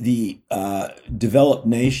the developed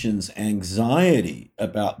nations' anxiety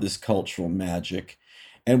about this cultural magic,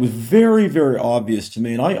 and it was very, very obvious to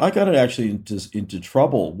me. And I got it actually into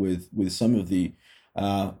trouble with some of the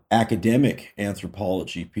academic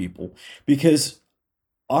anthropology people, because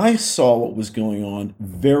I saw what was going on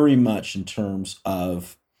very much in terms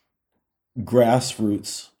of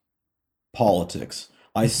grassroots politics.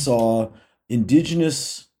 I saw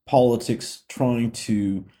indigenous politics trying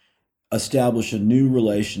to establish a new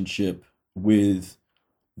relationship with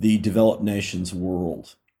the developed nations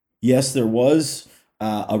world. Yes, there was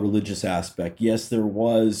a religious aspect. Yes, there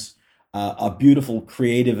was a beautiful,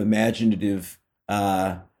 creative, imaginative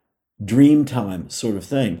dreamtime sort of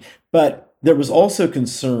thing. But there was also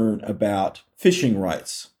concern about fishing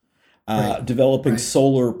rights, Right. developing Right.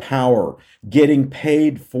 solar power, getting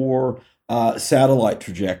paid for satellite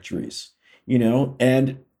trajectories,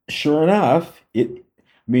 and sure enough, I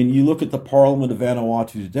mean, you look at the Parliament of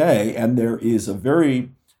Vanuatu today, and there is a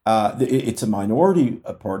it's a minority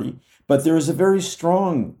party, but there is a very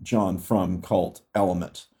strong John Frum cult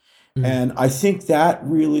element. Mm. And I think that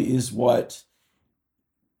really is what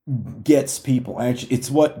gets people actually. It's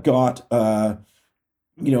what got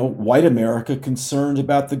white America concerned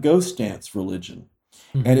about the ghost dance religion,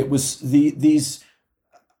 and Hmm. it was these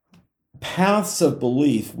paths of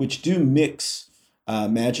belief which do mix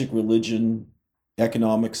magic, religion,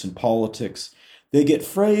 economics, and politics. They get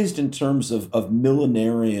phrased in terms of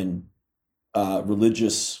millenarian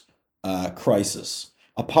religious crisis,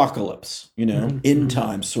 apocalypse, Hmm. end Hmm.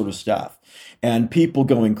 time sort of stuff. And people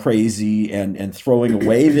going crazy and throwing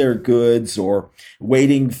away their goods, or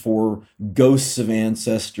waiting for ghosts of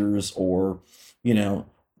ancestors, or, you know,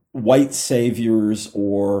 white saviors,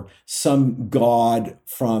 or some god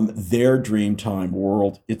from their dreamtime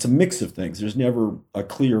world. It's a mix of things. There's never a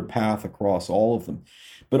clear path across all of them.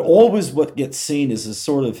 But always what gets seen is a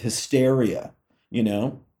sort of hysteria, you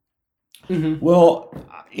know? Hmm. Well,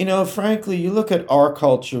 frankly, you look at our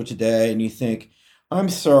culture today and you think, I'm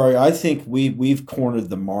sorry, I think we've cornered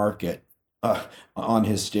the market on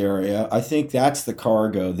hysteria. I think that's the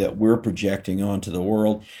cargo that we're projecting onto the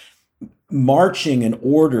world. Marching and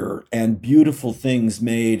order and beautiful things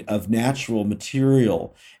made of natural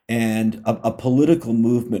material, and a political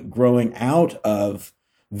movement growing out of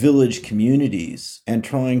village communities and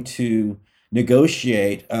trying to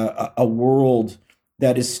negotiate a world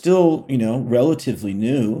that is still, relatively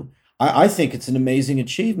new. I think it's an amazing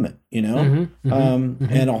achievement, Hmm. Hmm. Hmm.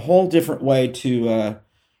 and a whole different way to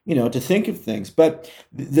think of things. But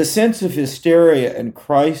the sense of hysteria and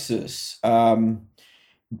crisis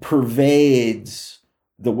pervades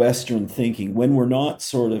the Western thinking when we're not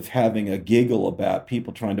sort of having a giggle about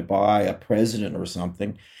people trying to buy a president or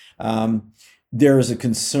something. Um, there is a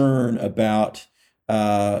concern about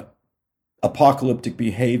uh, apocalyptic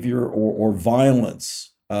behavior, or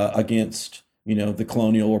violence against the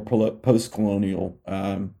colonial or post-colonial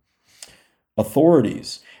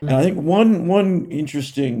authorities. And I Hmm. think one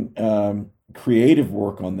interesting creative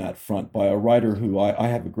work on that front by a writer who I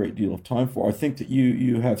have a great deal of time for. I think that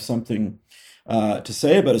you have something to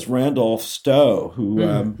say about is Randolph Stowe, who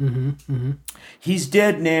Hmm. Hmm. Hmm. he's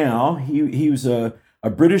dead now. He was a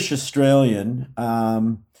British Australian.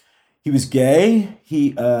 He was gay.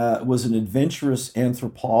 He was an adventurous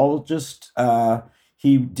anthropologist.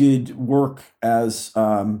 He did work as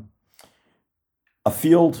a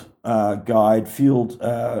field guide, field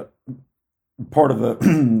part of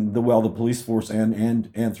the police force, and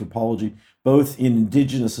anthropology, both in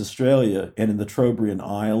indigenous Australia and in the Trobriand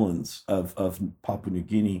Islands of Papua New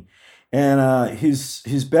Guinea. And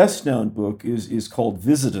his best known book is called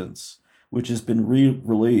Visitants, which has been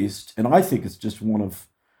re-released, and I think it's just one of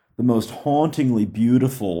the most hauntingly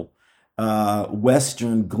beautiful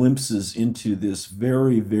Western glimpses into this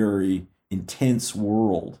very, very intense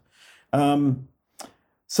world. Um,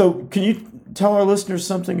 so, can you tell our listeners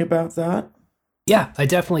something about that? Yeah, I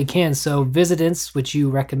definitely can. So, Visitants, which you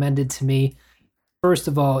recommended to me, first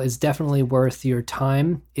of all, is definitely worth your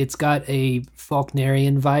time. It's got a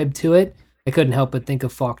Faulknerian vibe to it. I couldn't help but think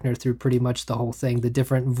of Faulkner through pretty much the whole thing, the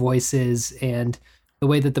different voices and the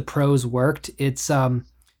way that the prose worked. It's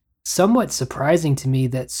somewhat surprising to me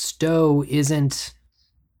that Stowe isn't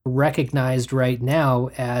recognized right now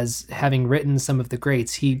as having written some of the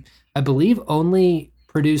greats. He, I believe, only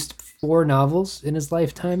produced four novels in his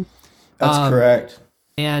lifetime. That's correct.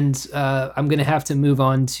 And I'm going to have to move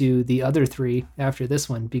on to the other three after this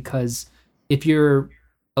one, because if you're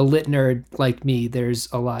a lit nerd like me, there's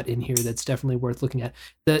a lot in here that's definitely worth looking at.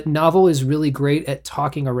 The novel is really great at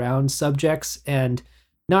talking around subjects and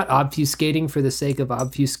not obfuscating for the sake of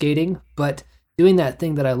obfuscating, but doing that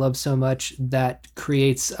thing that I love so much that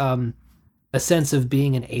creates a sense of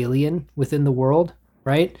being an alien within the world,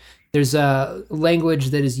 right? There's a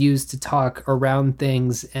language that is used to talk around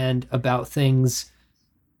things and about things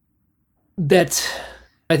that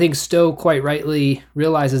I think Stowe quite rightly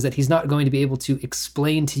realizes that he's not going to be able to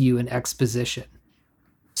explain to you in exposition.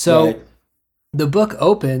 So right. The book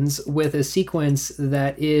opens with a sequence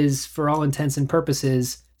that is, for all intents and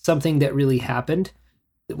purposes, something that really happened.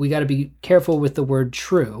 We got to be careful with the word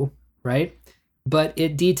true, right? But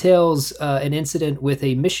it details an incident with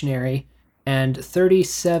a missionary and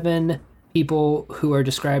 37 people who are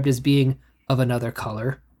described as being of another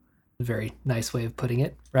color. A very nice way of putting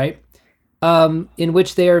it, right? In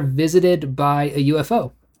which they are visited by a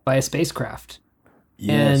UFO, by a spacecraft.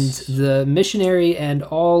 Yes. And the missionary and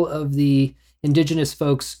all of the indigenous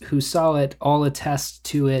folks who saw it all attest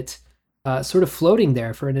to it sort of floating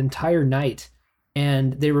there for an entire night.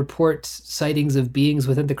 And they report sightings of beings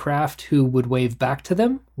within the craft who would wave back to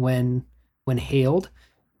them when hailed,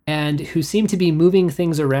 and who seem to be moving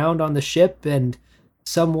things around on the ship and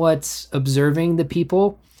somewhat observing the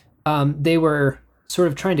people. They were sort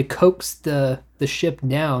of trying to coax the ship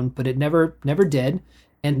down, but it never did,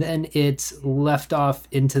 and then it left off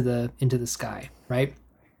into the sky, right?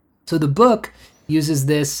 So the book uses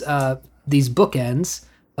these bookends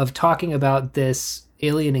of talking about this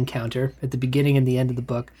alien encounter at the beginning and the end of the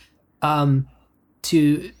book,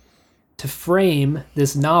 to frame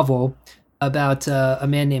this novel about a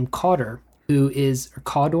man named Cawdor,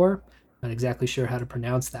 Cawdor, not exactly sure how to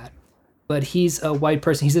pronounce that, but he's a white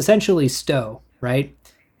person. He's essentially Stowe, right?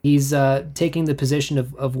 He's taking the position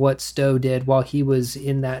of what Stowe did while he was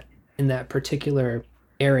in that particular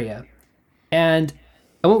area. And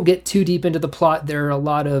I won't get too deep into the plot. There are a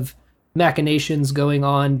lot of machinations going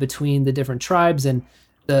on between the different tribes, and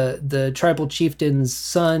the tribal chieftain's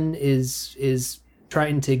son is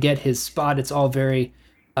trying to get his spot. It's all very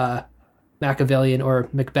Machiavellian or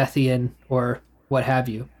Macbethian or what have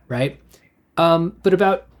you, right? But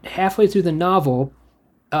about halfway through the novel,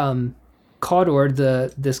 Cawdor,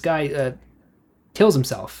 this guy, kills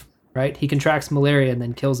himself, right? He contracts malaria and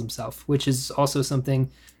then kills himself, which is also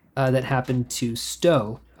something that happened to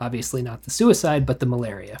Stowe. Obviously not the suicide, but the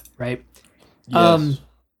malaria, right? Yes.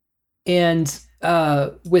 And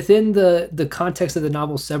within the context of the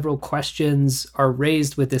novel, several questions are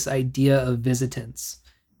raised with this idea of visitants.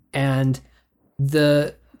 And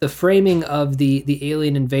the framing of the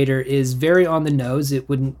alien invader is very on the nose. It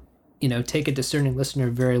wouldn't, take a discerning listener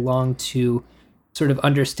very long to sort of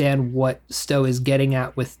understand what Stowe is getting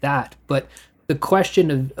at with that. But the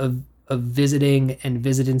question of visiting and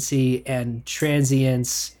visitancy and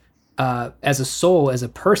transience as a soul, as a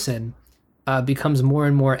person, becomes more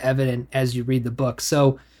and more evident as you read the book.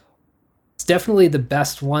 So it's definitely the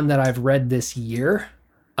best one that I've read this year.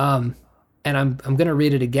 And I'm going to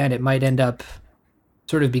read it again. It might end up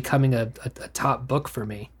sort of becoming a top book for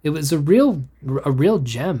me. It was a real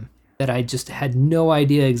gem that I just had no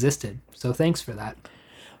idea existed. So thanks for that.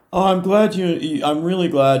 Oh, I'm really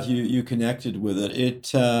glad you connected with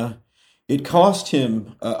it. It cost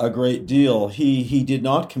him a great deal. He did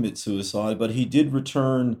not commit suicide, but he did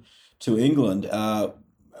return to England,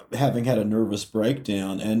 having had a nervous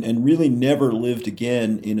breakdown, and really never lived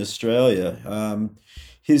again in Australia.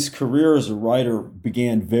 His career as a writer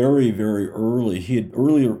began very, very early. He had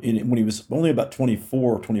when he was only about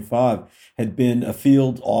 24, 25, had been a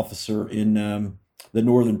field officer in the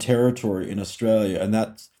Northern Territory in Australia, and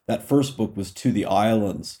that first book was To the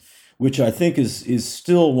Islands, which I think is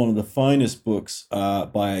still one of the finest books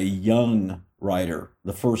by a young writer,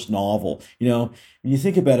 the first novel. When you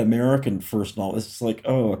think about American first novel, it's just like,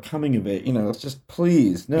 a coming of age. It's just,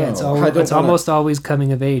 please, no. Yeah, it's almost always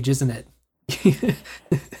coming of age, isn't it?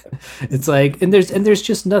 It's like, and there's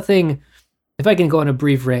just nothing. If I can go on a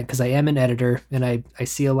brief rant, because I am an editor and I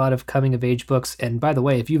see a lot of coming of age books. And by the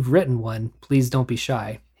way, if you've written one, please don't be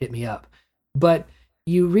shy, hit me up. But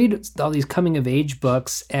you read all these coming of age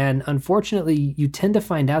books, and unfortunately, you tend to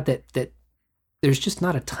find out that there's just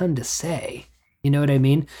not a ton to say. You know what I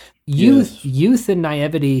mean? Youth and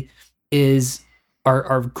naivety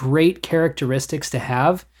are great characteristics to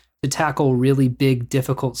have to tackle really big,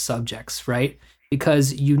 difficult subjects, right?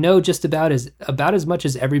 Because just about as much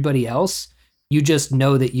as everybody else, you just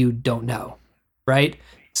know that you don't know, right?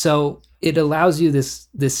 So it allows you this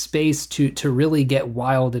space to really get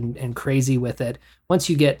wild and crazy with it. Once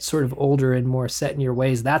you get sort of older and more set in your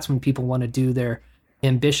ways, that's when people want to do their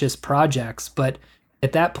ambitious projects. But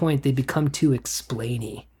at that point, they become too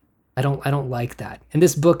explainy. I don't like that. And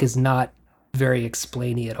this book is not very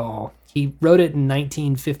explainy at all. He wrote it in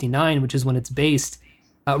 1959, which is when it's based.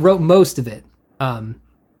 Wrote most of it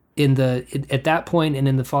at that point and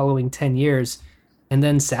in the following 10 years, and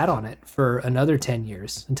then sat on it for another 10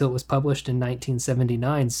 years until it was published in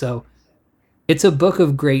 1979. So it's a book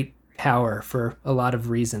of great power for a lot of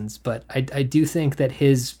reasons, but I do think that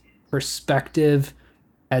his perspective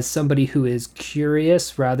as somebody who is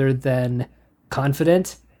curious rather than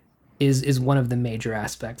confident is one of the major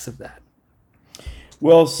aspects of that.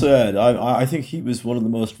 Well said. I think he was one of the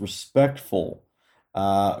most respectful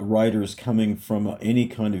writers coming from any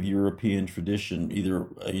kind of European tradition, either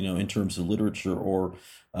in terms of literature or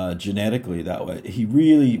genetically that way. He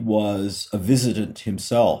really was a visitant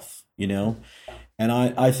himself, and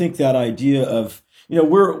I think that idea of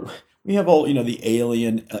we have all the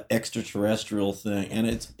alien extraterrestrial thing, and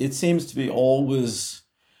it seems to be always,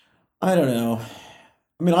 I don't know.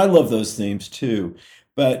 I mean, I love those themes too,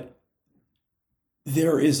 but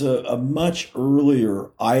there is a much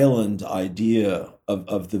earlier island idea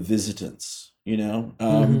of the visitants,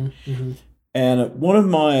 And one of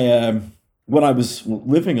my, when I was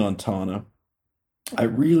living on Tana, I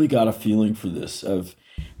really got a feeling for this of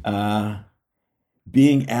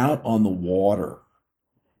being out on the water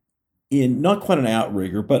in not quite an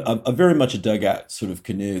outrigger, but a very much a dugout sort of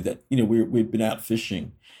canoe that, we'd been out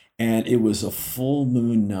fishing, and it was a full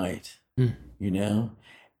moon night,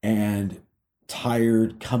 and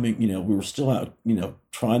tired coming, we were still out,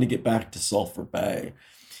 trying to get back to Sulphur Bay.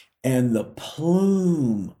 And the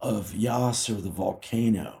plume of Yasur, the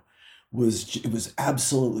volcano, it was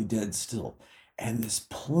absolutely dead still. And this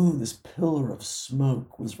plume, this pillar of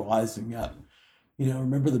smoke was rising up.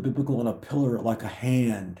 Remember the biblical on a pillar like a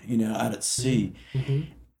hand, out at sea. Mm-hmm.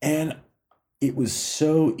 And it was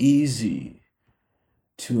so easy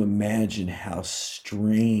to imagine how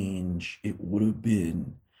strange it would have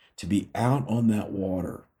been to be out on that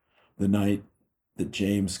water the night that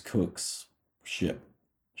James Cook's ship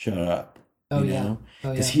shut up.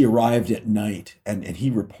 Because he arrived at night and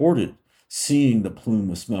he reported seeing the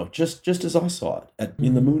plume of smoke, just as I saw it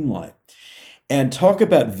in the moonlight. And talk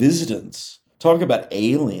about visitants, talk about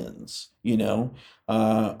aliens, the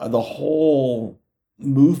whole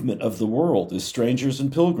movement of the world is strangers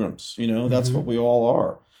and pilgrims, that's what we all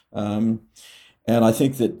are. And I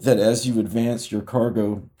think that as you advance your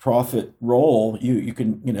cargo profit role, you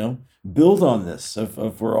can, build on this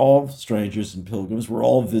of we're all strangers and pilgrims, we're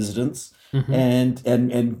all visitants,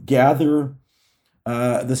 and gather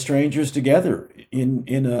the strangers together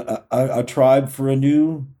in a tribe for a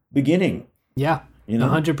new beginning. Yeah.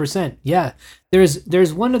 100%. Yeah.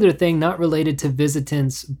 There's one other thing not related to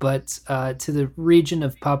visitants, but to the region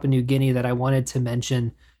of Papua New Guinea that I wanted to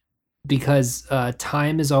mention, because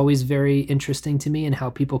time is always very interesting to me and how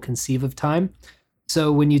people conceive of time.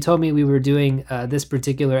 So when you told me we were doing this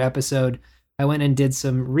particular episode, I went and did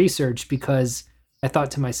some research because I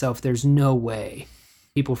thought to myself, there's no way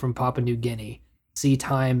people from Papua New Guinea see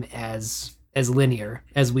time as linear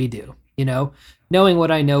as we do. Knowing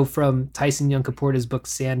what I know from Tyson Yunkaporta's book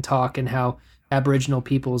Sand Talk and how Aboriginal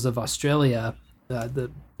peoples of Australia,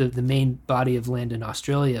 the main body of land in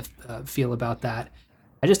Australia, feel about that.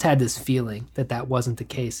 I just had this feeling that wasn't the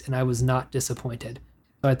case, and I was not disappointed.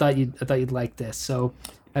 So I thought you'd like this. So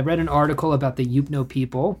I read an article about the Yupno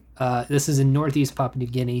people. This is in northeast Papua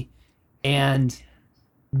New Guinea, and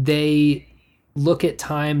they look at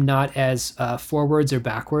time not as forwards or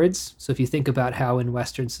backwards. So if you think about how in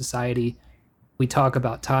Western society we talk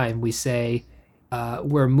about time, we say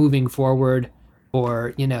we're moving forward,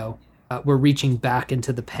 or we're reaching back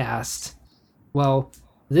into the past. Well,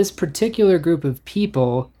 this particular group of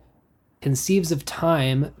people conceives of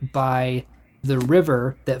time by the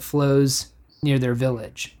river that flows near their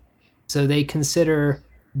village. So they consider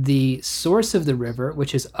the source of the river,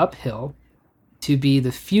 which is uphill, to be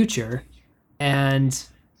the future, and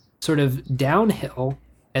sort of downhill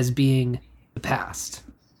as being the past.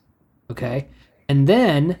 Okay? And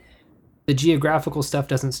then the geographical stuff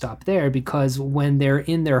doesn't stop there, because when they're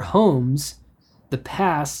in their homes, the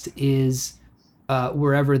past is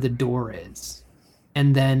wherever the door is.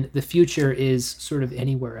 And then the future is sort of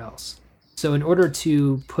anywhere else. So in order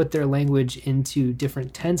to put their language into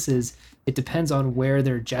different tenses, it depends on where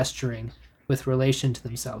they're gesturing with relation to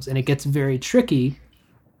themselves. And it gets very tricky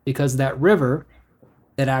because that river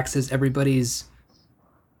that acts as everybody's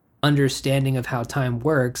understanding of how time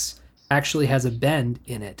works actually has a bend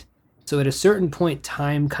in it. So at a certain point,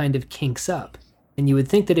 time kind of kinks up. And you would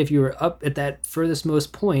think that if you were up at that furthest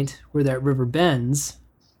most point where that river bends,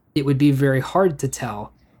 it would be very hard to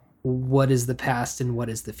tell what is the past and what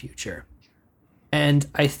is the future. And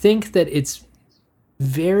I think that it's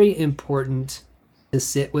very important to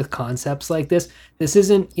sit with concepts like this. This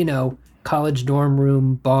isn't, college dorm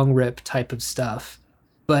room bong rip type of stuff.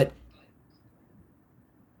 But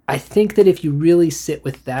I think that if you really sit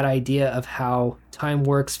with that idea of how time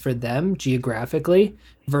works for them geographically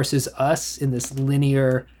versus us in this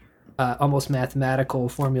linear, almost mathematical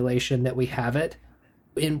formulation that we have it,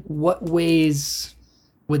 in what ways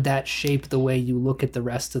would that shape the way you look at the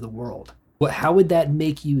rest of the world? How would that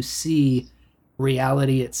make you see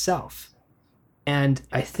reality itself? And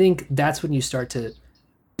I think that's when you start to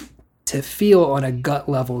feel on a gut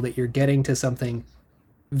level that you're getting to something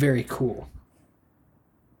very cool.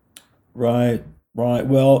 Right, right.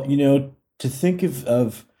 Well, to think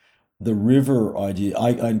of the river idea,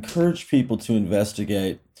 I encourage people to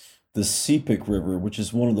investigate the Sepik River, which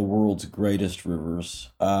is one of the world's greatest rivers.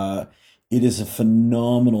 It is a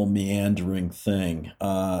phenomenal meandering thing.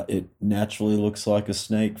 It naturally looks like a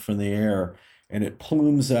snake from the air, and it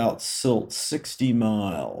plumes out silt 60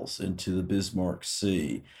 miles into the Bismarck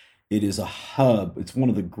Sea. It is a hub. It's one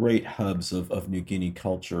of the great hubs of New Guinea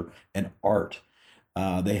culture and art.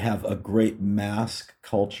 They have a great mask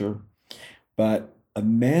culture, but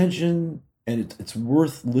imagine, and it's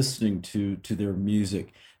worth listening to their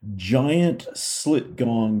music, giant slit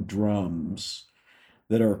gong drums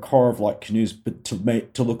that are carved like canoes, but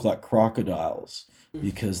to look like crocodiles,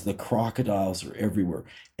 because the crocodiles are everywhere.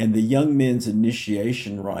 And the young men's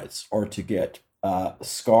initiation rites are to get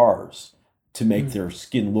scars to make their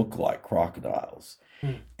skin look like crocodiles.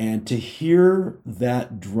 And to hear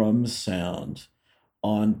that drum sound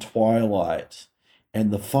on twilight, and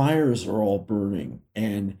the fires are all burning,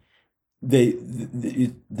 and the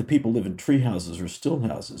people live in tree houses or still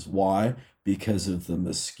houses. Why? Because of the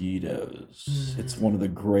mosquitoes. It's one of the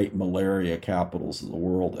great malaria capitals of the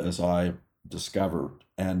world, as I discovered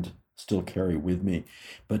and still carry with me.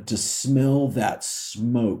 But to smell that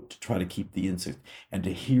smoke to try to keep the insects, and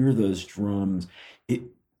to hear those drums,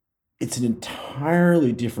 it's an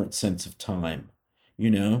entirely different sense of time.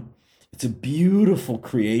 It's a beautiful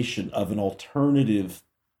creation of an alternative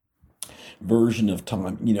version of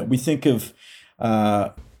time. We think of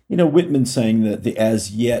Whitman saying that the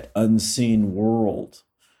as yet unseen world,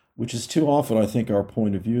 which is too often, I think, our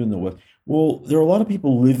point of view in the West. Well, there are a lot of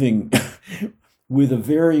people living with a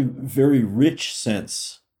very, very rich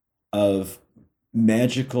sense of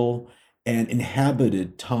magical and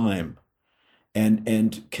inhabited time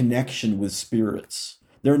and connection with spirits.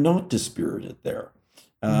 They're not dispirited there.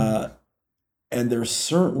 And they're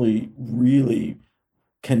certainly really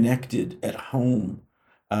connected at home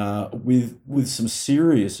with some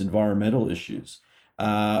serious environmental issues.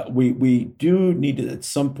 We do need to, at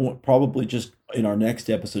some point, probably just in our next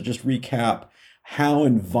episode, just recap how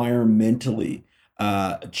environmentally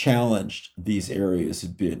challenged these areas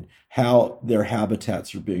have been, how their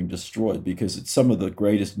habitats are being destroyed, because it's some of the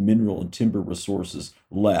greatest mineral and timber resources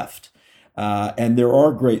left. And there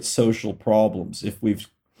are great social problems. If we've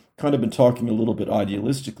kind of been talking a little bit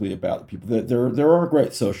idealistically about the people, there are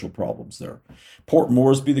great social problems there. Port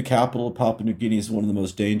Moresby, the capital of Papua New Guinea, is one of the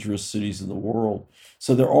most dangerous cities in the world.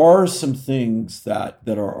 So there are some things that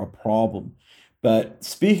are a problem. But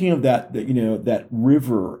speaking of that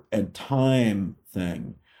river and time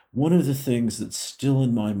thing, one of the things that's still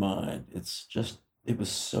in my mind, it was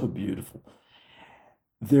so beautiful.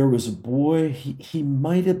 There was a boy, he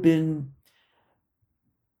might have been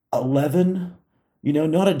 11,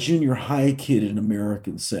 not a junior high kid in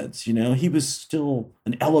American sense. He was still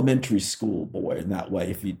an elementary school boy in that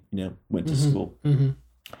way, if he, went to school.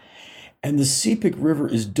 And the Sepik River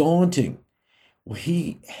is daunting. Well,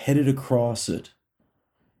 he headed across it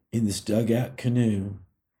in this dugout canoe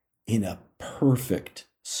in a perfect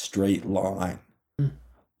straight line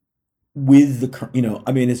with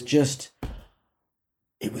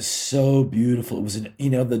it was so beautiful. It was,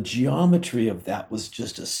 the geometry of that was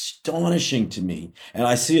just astonishing to me. And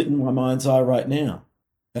I see it in my mind's eye right now,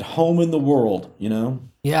 at home in the world,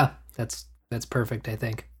 Yeah, that's perfect, I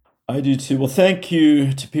think. I do too. Well, thank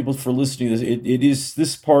you to people for listening to this. It is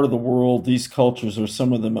this part of the world, these cultures are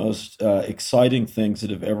some of the most exciting things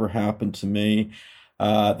that have ever happened to me.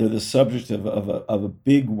 They're the subject of a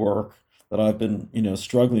big work that I've been,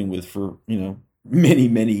 struggling with for, many,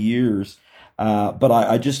 many years. But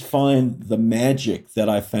I just find the magic that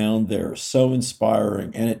I found there so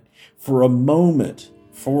inspiring. And for a moment,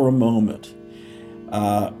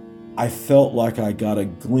 I felt like I got a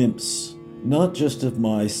glimpse not just of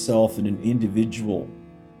myself in an individual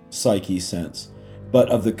psyche sense, but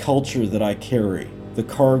of the culture that I carry, the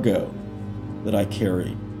cargo that I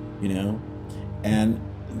carry, And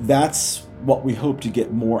that's what we hope to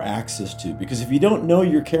get more access to. Because if you don't know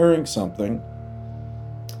you're carrying something,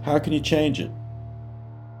 how can you change it?